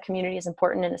think that community is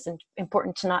important, and it's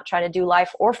important to not try to do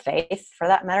life or faith, for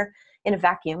that matter, in a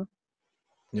vacuum.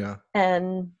 Yeah.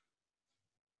 And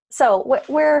so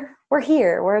we're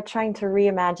here. We're trying to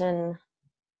reimagine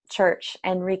church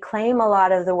and reclaim a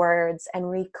lot of the words and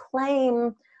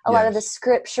reclaim a lot of the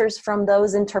scriptures from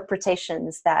those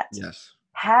interpretations that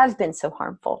have been so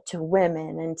harmful to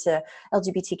women and to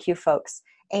LGBTQ folks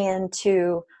and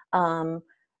to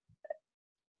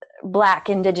Black,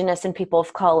 Indigenous, and people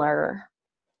of color.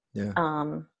 Yeah.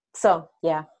 I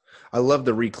love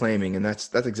the reclaiming, and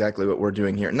that's exactly what we're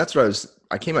doing here. And that's what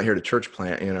I came out here to church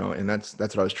plant, and that's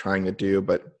what I was trying to do,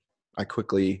 but I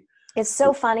quickly. It's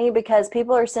so funny because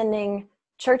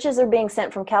churches are being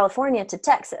sent from California to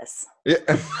Texas. Yeah.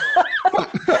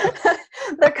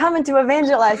 they're coming to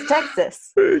evangelize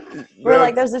Texas. We're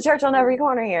like, there's a church on every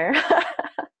corner here.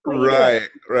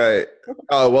 Right.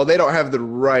 Oh, well, they don't have the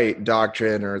right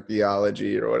doctrine or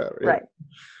theology or whatever. Right.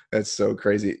 That's so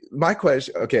crazy. My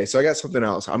question. Okay, so I got something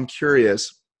else. I'm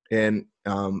curious, and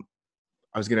I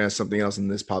was gonna ask something else, and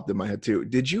this popped in my head too.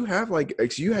 Did you have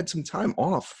you had some time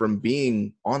off from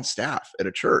being on staff at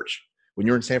a church when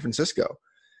you were in San Francisco,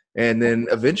 and then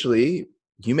eventually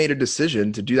you made a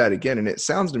decision to do that again? And it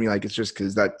sounds to me like it's just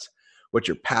because that's what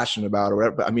you're passionate about or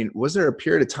whatever. But I mean, was there a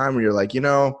period of time where you're like,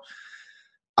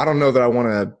 I don't know that I want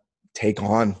to take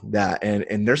on that.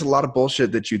 And there's a lot of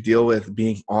bullshit that you deal with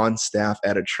being on staff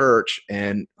at a church.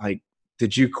 And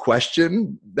did you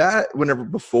question that whenever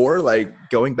before,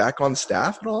 going back on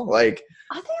staff at all? I think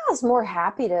I was more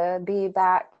happy to be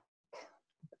back.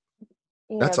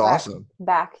 That's awesome.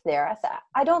 Back there.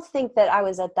 I don't think that I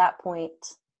was at that point.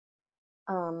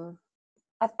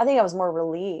 I think I was more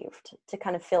relieved to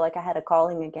kind of feel like I had a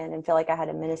calling again and feel like I had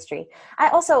a ministry. I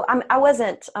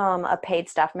wasn't a paid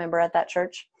staff member at that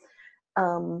church.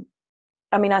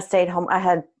 I stayed home. I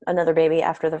had another baby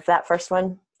after that first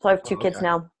one. So I have two kids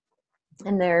now,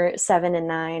 and they're 7 and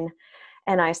 9.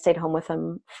 And I stayed home with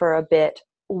them for a bit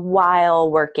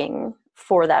while working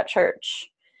for that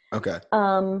church. Okay.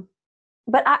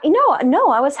 But I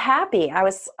was happy. I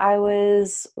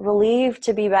was relieved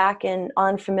to be back in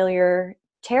unfamiliar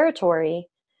territory,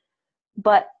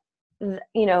 but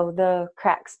the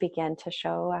cracks began to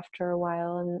show after a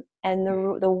while, and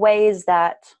the ways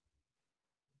that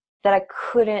I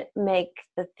couldn't make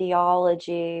the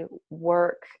theology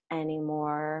work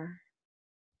anymore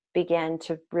began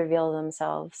to reveal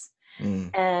themselves.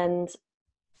 And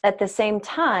at the same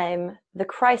time, the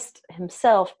Christ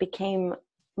himself became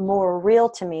more real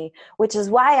to me, which is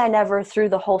why I never threw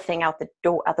the whole thing out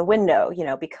the window,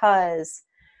 because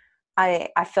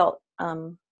I felt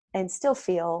and still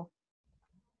feel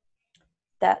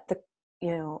that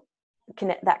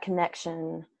that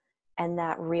connection and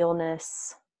that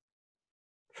realness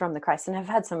from the Christ. And I've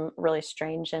had some really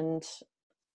strange and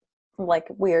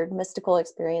weird mystical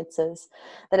experiences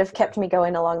that have kept me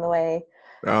going along the way.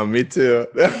 Oh, me too.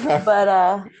 But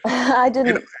I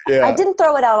didn't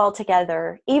throw it out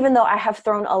altogether, even though I have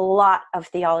thrown a lot of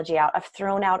theology out. I've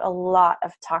thrown out a lot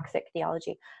of toxic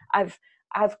theology. I've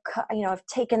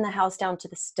taken the house down to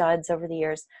the studs over the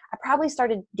years. I probably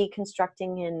started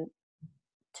deconstructing in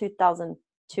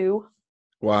 2002.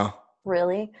 Wow.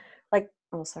 Really?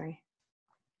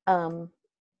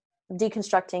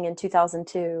 Deconstructing in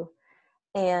 2002.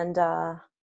 And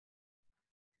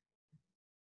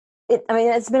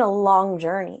it's been a long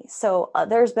journey. So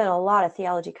there's been a lot of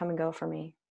theology come and go for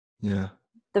me. Yeah.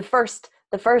 The first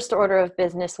order of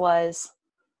business was,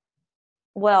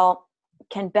 well,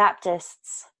 can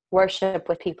Baptists worship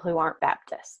with people who aren't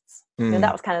Baptists?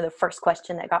 That was kind of the first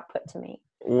question that got put to me.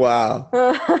 Wow.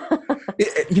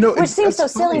 Which seems so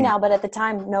silly now, but at the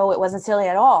time, no, it wasn't silly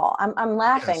at all. I'm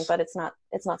laughing, but it's not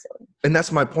silly. And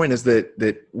that's my point, is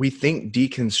that we think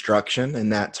deconstruction in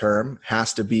that term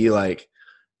has to be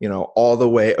all the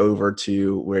way over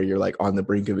to where you're on the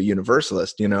brink of a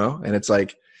universalist, and it's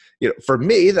for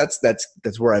me,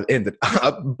 that's where I've ended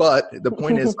up. But the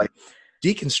point is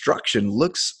deconstruction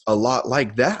looks a lot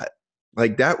like that.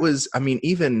 That was,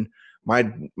 even my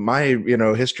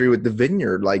history with the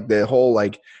Vineyard, the whole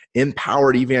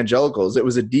empowered evangelicals. It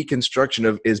was a deconstruction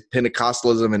of, is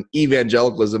Pentecostalism and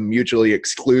evangelicalism mutually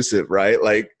exclusive, right?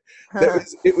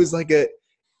 It was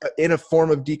in a form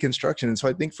of deconstruction. And so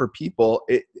I think for people,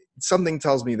 something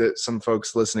tells me that some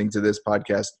folks listening to this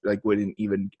podcast wouldn't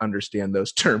even understand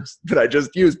those terms that I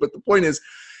just used. But the point is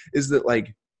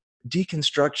that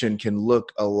deconstruction can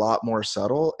look a lot more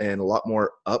subtle and a lot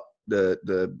more up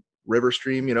the river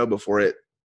stream, before it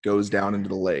goes down into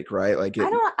the lake, right? I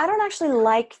don't actually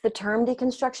like the term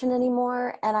deconstruction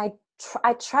anymore, and I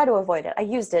try to avoid it. I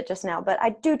used it just now, but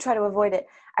I do try to avoid it.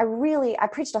 I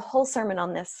preached a whole sermon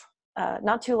on this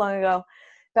not too long ago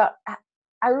about,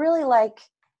 I really like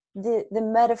the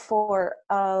metaphor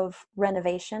of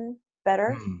renovation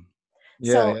better.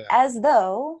 As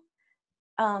though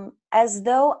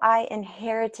I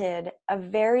inherited a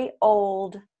very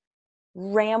old,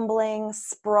 rambling,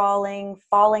 sprawling,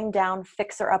 falling down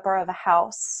fixer-upper of a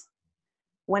house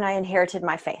when I inherited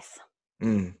my faith.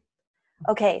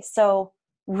 Okay, so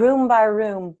room by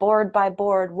room, board by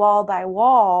board, wall by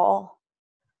wall,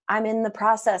 I'm in the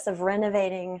process of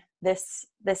renovating this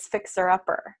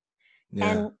fixer-upper. Yeah.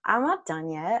 And I'm not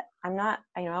done yet. I'm not,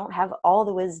 I don't have all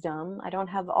the wisdom. I don't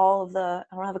have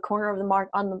a corner of the mark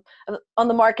on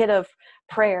the market of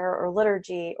prayer or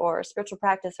liturgy or spiritual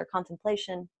practice or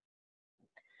contemplation.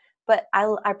 but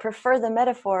I prefer the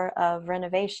metaphor of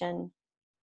renovation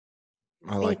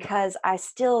I like that. because I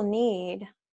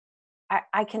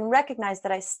can recognize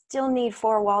that I still need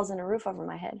four walls and a roof over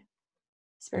my head Yeah.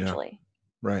 spiritually.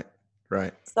 Right.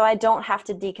 Right. So I don't have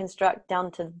to deconstruct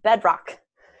down to bedrock.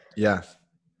 Yeah.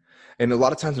 And a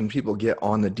lot of times when people get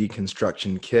on the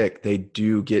deconstruction kick, they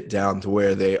do get down to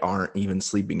where they aren't even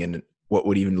sleeping in what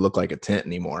would even look like a tent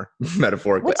anymore,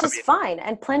 metaphorically. Which is fine.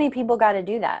 And plenty of people got to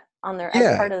do that as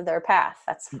Yeah. part of their path.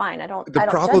 That's fine. The I don't judge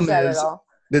problem that at is all.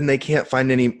 then they can't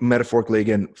find any, metaphorically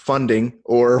again, funding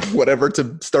or whatever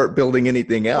to start building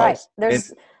anything Right.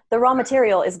 else. The raw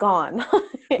material is gone,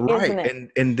 Right. isn't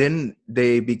it? And then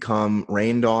they become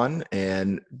rained on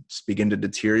and begin to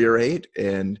deteriorate.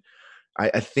 And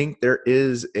I think there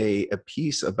is a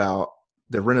piece about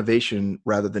the renovation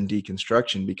rather than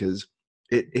deconstruction, because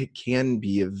it can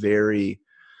be a very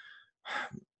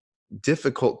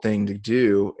difficult thing to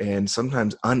do and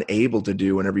sometimes unable to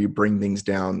do whenever you bring things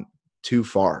down too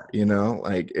far,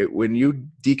 like when you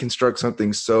deconstruct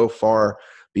something so far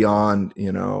beyond,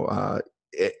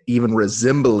 even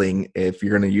resembling, if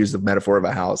you're going to use the metaphor of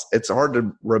a house, it's hard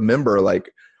to remember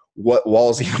like what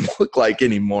walls even look like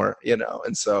anymore,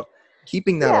 and so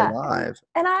keeping that Yeah. alive.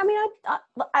 And I mean,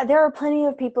 there are plenty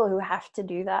of people who have to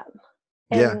do that.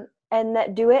 Yeah. And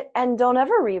that do it and don't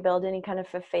ever rebuild any kind of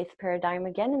a faith paradigm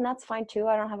again. And that's fine too.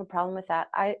 I don't have a problem with that.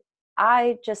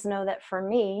 I just know that for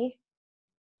me,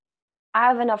 I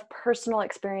have enough personal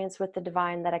experience with the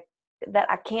divine that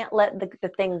I can't let the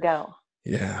thing go.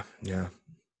 Yeah. Yeah.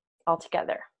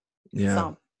 Altogether.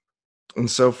 Yeah. And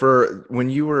so for when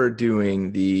you were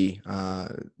doing the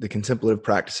contemplative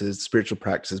practices, spiritual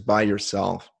practices by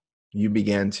yourself, you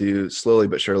began to slowly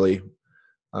but surely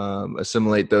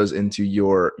assimilate those into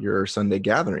your Sunday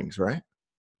gatherings, right?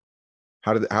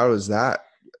 How was that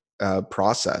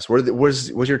process? Was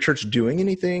your church doing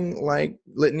anything like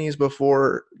litanies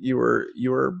before you were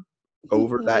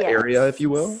over that area, if you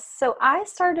will? So I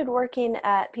started working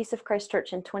at Peace of Christ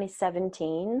Church in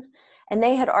 2017, and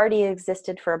they had already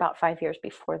existed for about 5 years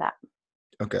before that.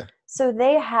 Okay. So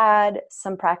they had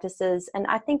some practices, and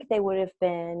I think they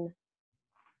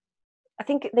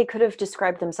could have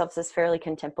described themselves as fairly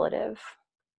contemplative.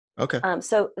 Okay.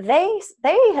 So they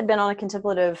had been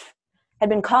had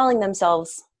been calling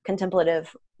themselves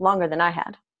contemplative longer than I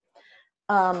had.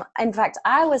 In fact,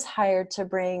 I was hired to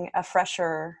bring a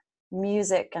fresher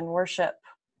music and worship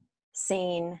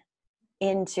scene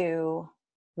into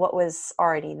what was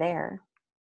already there.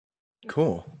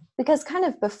 Cool. Because kind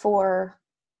of before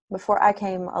I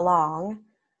came along,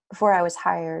 before I was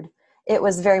hired, it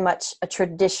was very much a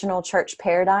traditional church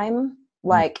paradigm,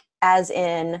 like as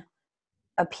in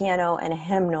a piano and a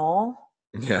hymnal,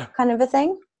 kind of a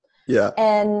thing. Yeah.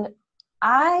 And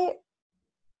I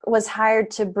was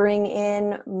hired to bring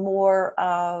in more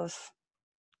of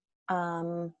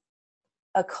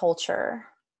a culture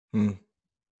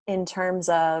in terms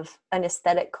of an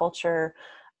aesthetic culture,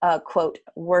 quote,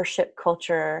 worship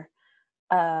culture,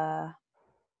 to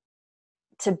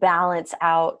balance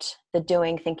out the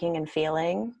doing, thinking, and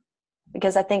feeling.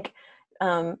 Because I think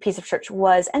Peace of Church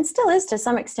was, and still is to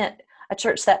some extent, a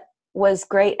church that was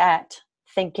great at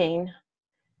thinking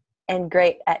and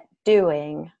great at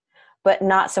doing, but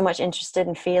not so much interested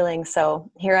in feeling.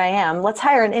 So here I am. Let's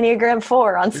hire an Enneagram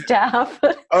 4 on staff.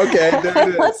 Okay. There it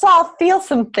is. Let's all feel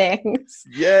some things.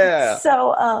 Yeah.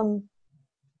 So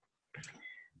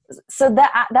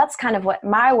that's kind of what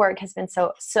my work has been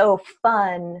so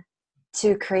fun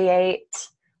to create,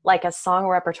 like a song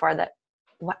repertoire that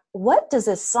what does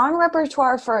a song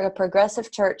repertoire for a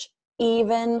progressive church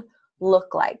even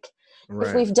look like? Right.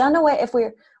 If we've done away, if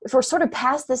we're sort of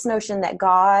past this notion that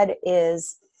God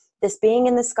is this being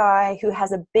in the sky who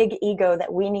has a big ego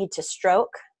that we need to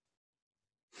stroke,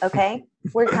 okay?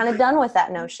 We're kind of done with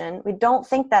that notion. We don't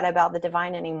think that about the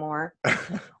divine anymore.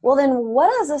 Well, then what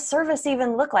does a service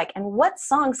even look like? And what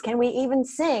songs can we even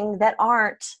sing that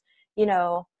aren't,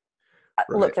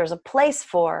 look, there's a place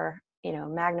for,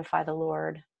 magnify the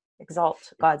Lord,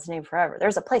 exalt God's name forever.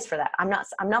 There's a place for that. I'm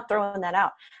not throwing that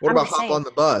out. What about Hop on the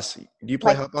Bus? Do you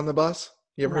play Hop on the Bus?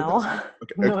 You ever no, heard that?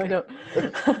 Okay. No, I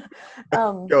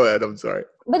don't. Go ahead. I'm sorry.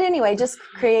 But anyway, just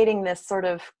creating this sort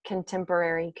of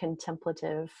contemporary,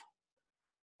 contemplative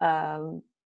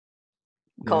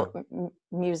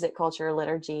music culture,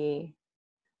 liturgy.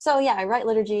 So yeah, I write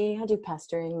liturgy. I do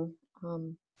pastoring,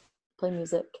 play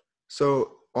music.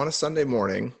 So on a Sunday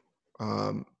morning,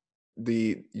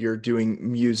 you're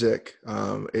doing music,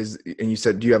 and you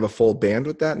said, do you have a full band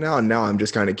with that now? And now I'm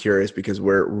just kind of curious because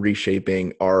we're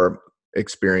reshaping our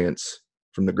experience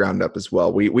from the ground up as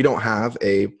well. We don't have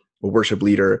a worship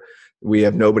leader We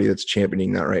have nobody that's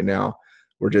championing that right now.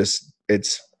 We're just,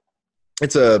 it's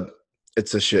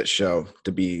a shit show,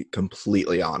 to be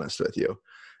completely honest with you.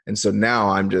 And so now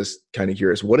I'm just kind of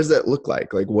curious, what does that look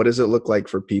like? Like, what does it look like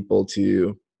for people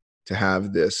to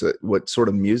have this? What sort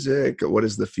of music? What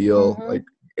is the feel? Mm-hmm. Like,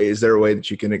 is there a way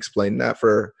that you can explain that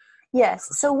for?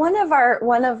 Yes. So one of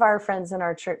our friends in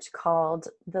our church called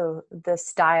the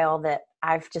style that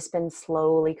I've just been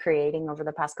slowly creating over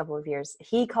the past couple of years,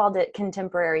 he called it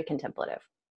contemporary contemplative.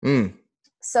 Mm.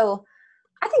 So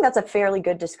I think that's a fairly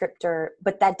good descriptor,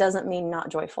 but that doesn't mean not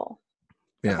joyful.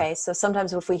 Yeah. Okay. So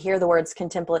sometimes if we hear the word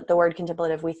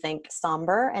contemplative, we think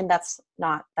somber, and that's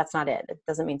not it. It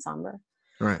doesn't mean somber.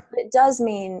 Right. But it does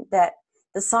mean that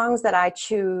the songs that I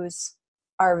choose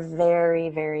are very,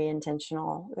 very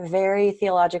intentional, very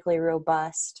theologically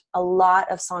robust. A lot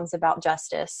of songs about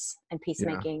justice and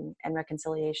peacemaking and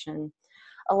reconciliation.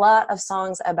 A lot of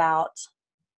songs about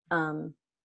the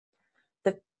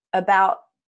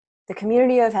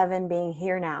community of heaven being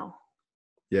here now.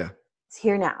 Yeah. It's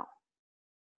here now.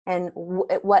 And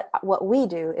what we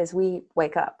do is we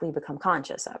wake up, we become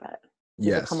conscious of it.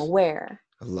 We become aware.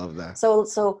 I love that.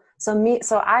 So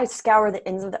I scour the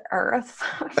ends of the earth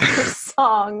for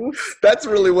songs. That's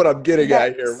really what I'm getting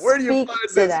at here. Where do you find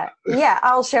this? That? Yeah,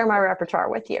 I'll share my repertoire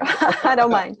with you. I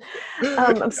don't mind.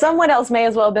 Someone else may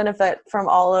as well benefit from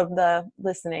all of the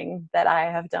listening that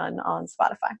I have done on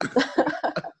Spotify.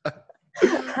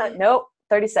 Nope.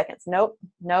 30 seconds.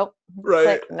 Nope.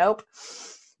 Right. Click. Nope.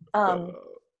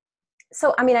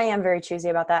 So, I mean, I am very choosy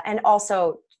about that. And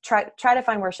also try to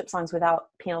find worship songs without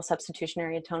penal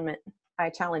substitutionary atonement. I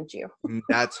challenge you.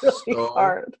 That's really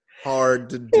so hard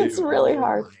to do. It's really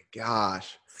hard. Oh my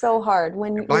gosh. So hard.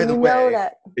 When you know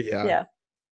that. Yeah.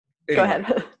 Anyway, go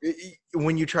ahead.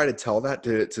 When you try to tell that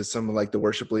to some of like the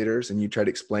worship leaders and you try to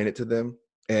explain it to them,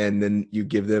 and then you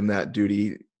give them that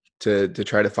duty to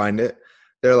try to find it,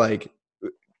 they're like,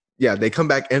 yeah, they come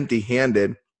back empty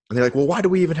handed. And they're like, well, why do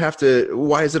we even have to,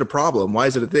 why is it a problem? Why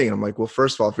is it a thing? And I'm like, well,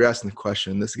 first of all, if you're asking the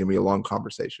question, this is going to be a long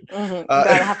conversation.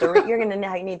 Mm-hmm. You're going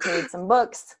to need to read some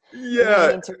books. Yeah. You're going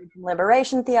to need to read some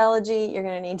liberation theology. You're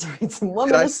going to need to read some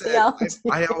womanist theology.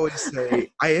 I always say,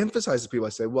 I emphasize to people, I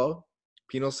say, well,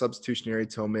 penal substitutionary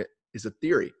atonement is a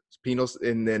theory.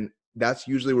 And then that's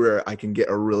usually where I can get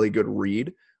a really good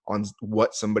read on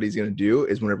what somebody's going to do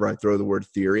is whenever I throw the word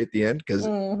theory at the end, because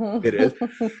it is.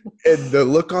 And the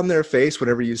look on their face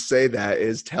whenever you say that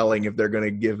is telling if they're going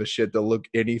to give a shit to look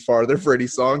any farther for any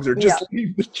songs or just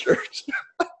leave the church.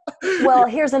 Well,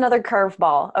 here's another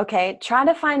curveball. Okay. Try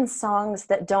to find songs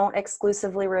that don't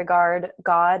exclusively regard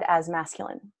God as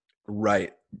masculine.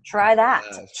 Right. Try that.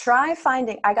 Yes. Try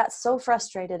finding, I got so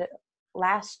frustrated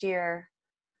last year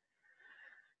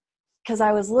because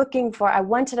I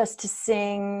wanted us to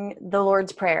sing the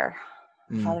Lord's Prayer,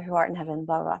 Father who art in heaven,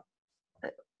 blah, blah, blah,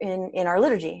 in our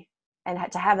liturgy, and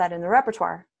had to have that in the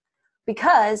repertoire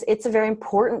because it's a very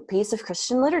important piece of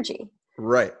Christian liturgy.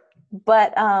 Right.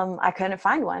 But I couldn't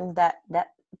find one that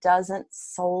doesn't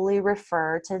solely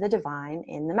refer to the divine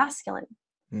in the masculine.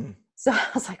 So I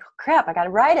was like, oh, crap, I got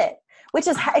to write it, which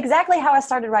is exactly how I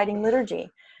started writing liturgy.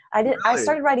 I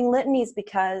started writing litanies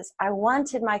because I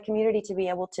wanted my community to be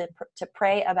able to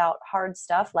pray about hard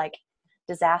stuff like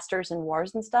disasters and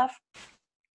wars and stuff.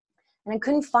 And I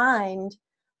couldn't find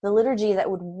the liturgy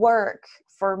that would work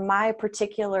for my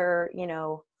particular,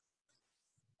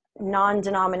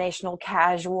 non-denominational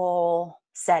casual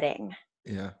setting.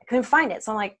 Yeah. I couldn't find it.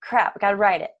 So I'm like, crap, I got to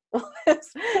write it.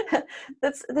 It's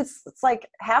like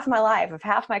half my life, of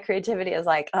half my creativity is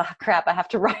like, oh crap, I have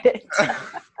to write it.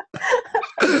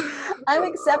 I'm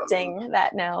accepting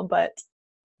that now, but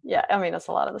yeah, I mean, that's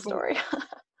a lot of the story.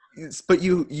 But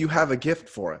you have a gift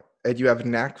for it and you have a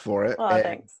knack for it. Oh,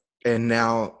 thanks. And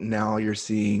now you're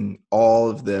seeing all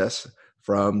of this,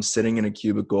 from sitting in a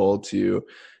cubicle to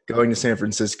going to San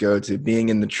Francisco to being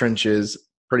in the trenches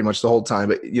pretty much the whole time.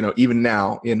 But, even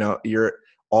now,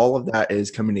 all of that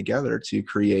is coming together to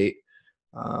create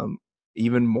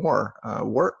even more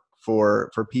work for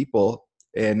people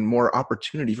and more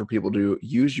opportunity for people to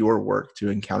use your work to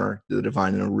encounter the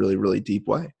divine in a really, really deep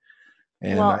way.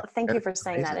 And thank you for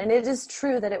saying that. And it is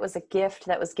true that it was a gift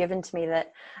that was given to me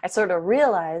that I sort of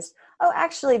realized, oh,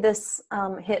 actually this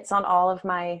hits on all of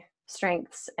my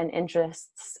strengths and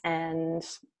interests and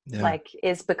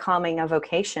is becoming a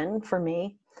vocation for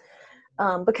me.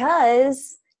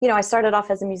 Because, I started off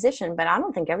as a musician, but I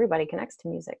don't think everybody connects to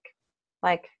music.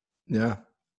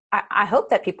 I hope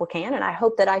that people can, and I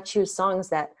hope that I choose songs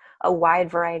that a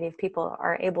wide variety of people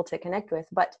are able to connect with.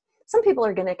 But some people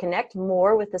are going to connect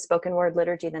more with the spoken word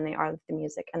liturgy than they are with the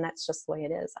music, and that's just the way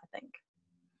it is, I think.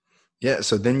 Yeah.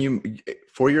 So then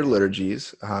for your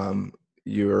liturgies,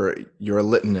 you're a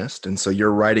litanist, and so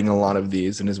you're writing a lot of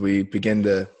these. And as we begin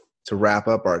to wrap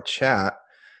up our chat,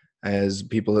 as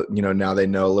people, now they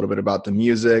know a little bit about the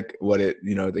music,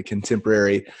 the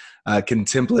contemporary,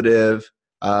 contemplative,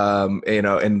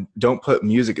 and don't put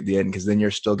music at the end, because then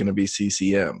you're still going to be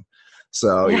CCM.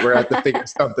 So we're going to have to figure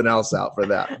something else out for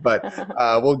that, but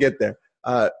we'll get there.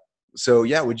 So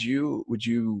yeah, would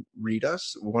you read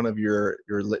us one of your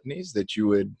litanies that you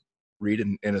would read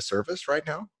in a service right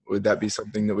now? Would that be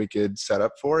something that we could set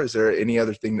up for? Is there any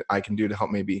other thing that I can do to help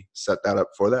maybe set that up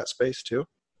for that space too?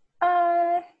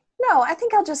 No, I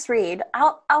think I'll just read.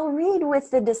 I'll read with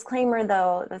the disclaimer,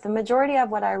 though, that the majority of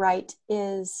what I write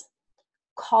is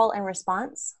call and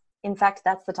response. In fact,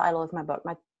 that's the title of my book.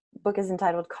 My book is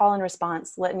entitled Call and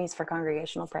Response, Litanies for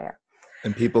Congregational Prayer.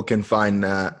 And people can find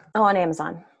that on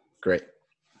Amazon. Great.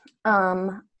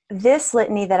 This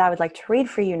litany that I would like to read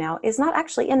for you now is not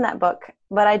actually in that book,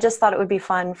 but I just thought it would be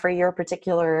fun for your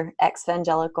particular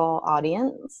ex-evangelical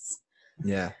audience.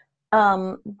 Yeah.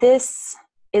 This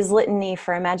is litany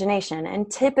for imagination. And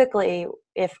typically,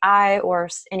 if I or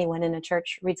anyone in a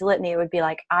church reads a litany, it would be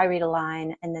like I read a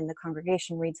line and then the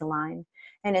congregation reads a line.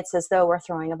 And it's as though we're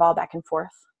throwing a ball back and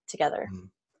forth together.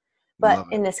 But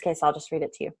in this case, I'll just read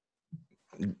it to you.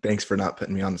 Thanks for not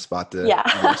putting me on the spot. Yeah,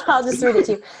 I'll just read it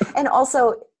to you. And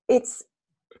also,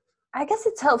 I guess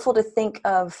it's helpful to think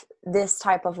of this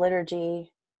type of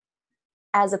liturgy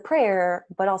as a prayer,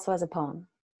 but also as a poem.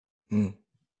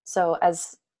 So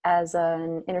as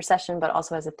an intercession, but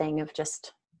also as a thing of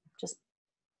just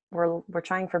we're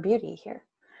trying for beauty here.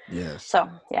 Yes. So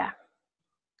yeah.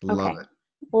 Love it.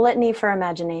 Litany for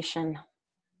imagination.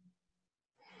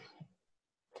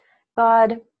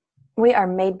 God, we are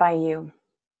made by you,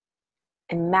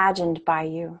 imagined by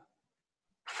you,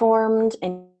 formed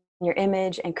in your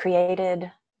image and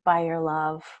created by your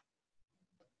love.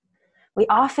 We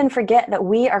often forget that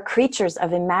we are creatures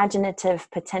of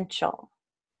imaginative potential,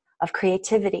 of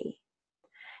creativity,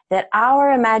 that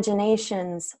our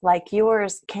imaginations, like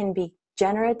yours, can be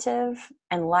generative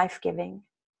and life-giving,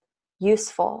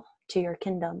 useful to your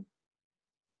kingdom.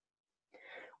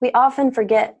 We often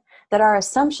forget that our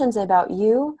assumptions about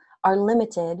you are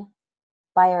limited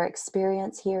by our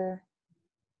experience here.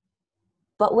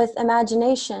 But with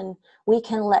imagination, we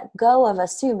can let go of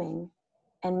assuming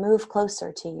and move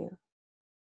closer to you.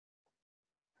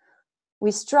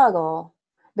 We struggle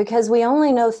because we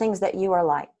only know things that you are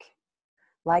like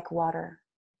water,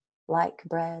 like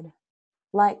bread,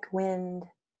 like wind,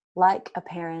 like a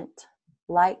parent,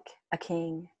 like a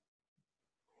king.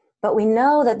 But we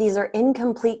know that these are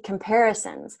incomplete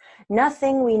comparisons.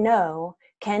 Nothing we know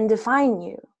can define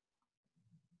you.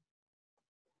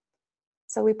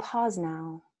 So we pause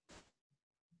now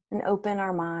and open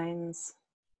our minds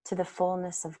to the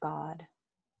fullness of God,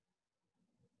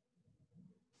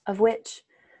 of which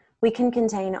we can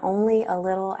contain only a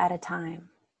little at a time,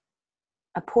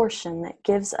 a portion that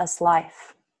gives us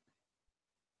life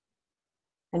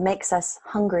and makes us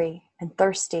hungry and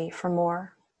thirsty for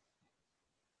more,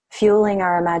 fueling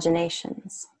our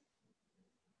imaginations.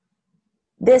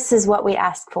 This is what we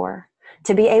ask for,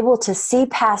 to be able to see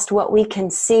past what we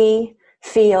can see,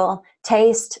 feel,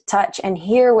 taste, touch, and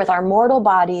hear with our mortal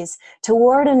bodies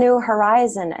toward a new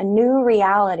horizon, a new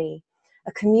reality,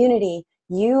 a community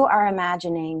you are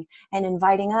imagining and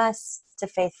inviting us to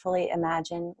faithfully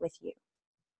imagine with you.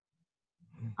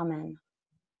 Amen.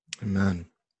 Amen.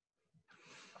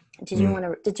 Did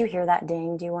you hear that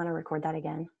ding? Do you want to record that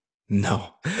again? No,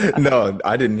 okay. No,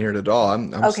 I didn't hear it at all.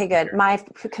 I'm okay, good. Here. My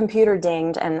computer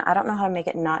dinged, and I don't know how to make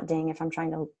it not ding if I'm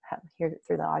trying to hear it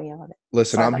through the audio of it.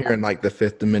 Listen, I'm hearing like the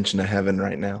fifth dimension of heaven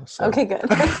right now. So. Okay, good.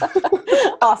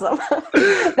 Awesome.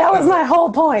 That was my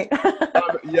whole point.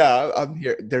 Yeah, I'm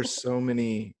here. There's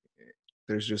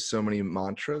just so many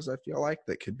mantras, I feel like,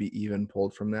 that could be even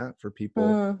pulled from that for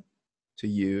people to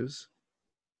use.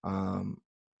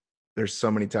 There's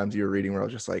so many times you were reading where I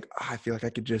was just like, I feel like I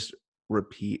could just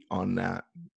repeat on that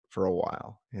for a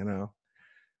while.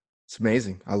 It's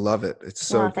amazing. I love it. It's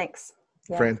so thanks.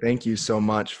 Yeah. Fran, thank you so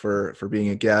much for being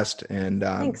a guest. And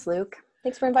thanks, Luke.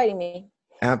 Thanks for inviting me.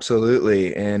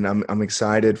 Absolutely. And I'm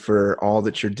excited for all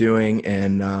that you're doing.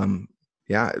 And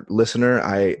listener,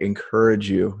 I encourage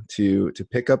you to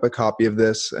pick up a copy of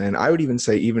this. And I would even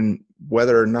say, even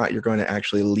whether or not you're going to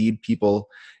actually lead people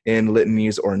in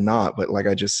litanies or not, but like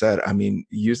I just said, I mean,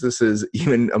 use this as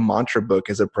even a mantra book,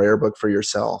 as a prayer book for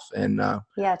yourself. And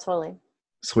yeah, totally.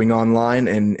 Swing online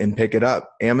and pick it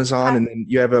up. Amazon, and then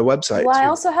you have a website. Well, too. I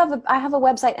also have a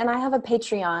website, and I have a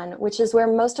Patreon, which is where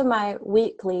most of my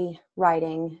weekly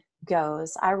writing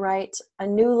goes. I write a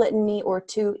new litany or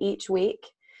two each week.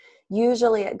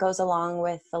 Usually it goes along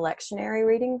with the lectionary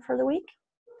reading for the week.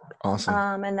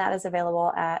 Awesome. And that is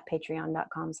available at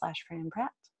patreon.com/Fran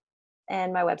Pratt.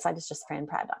 And my website is just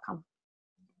franpratt.com.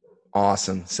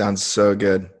 Awesome. Sounds so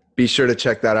good. Be sure to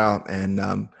check that out.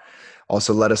 And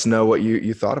also let us know what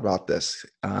you thought about this.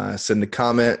 Send a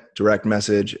comment, direct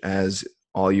message. As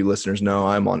all you listeners know,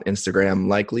 I'm on Instagram,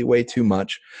 likely way too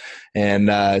much. And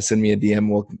send me a DM.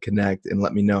 We'll connect and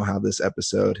let me know how this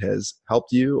episode has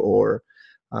helped you or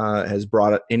has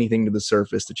brought anything to the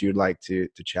surface that you'd like to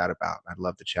chat about. I'd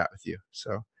love to chat with you.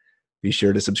 So be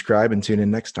sure to subscribe and tune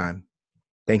in next time.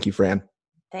 Thank you, Fran.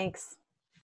 Thanks.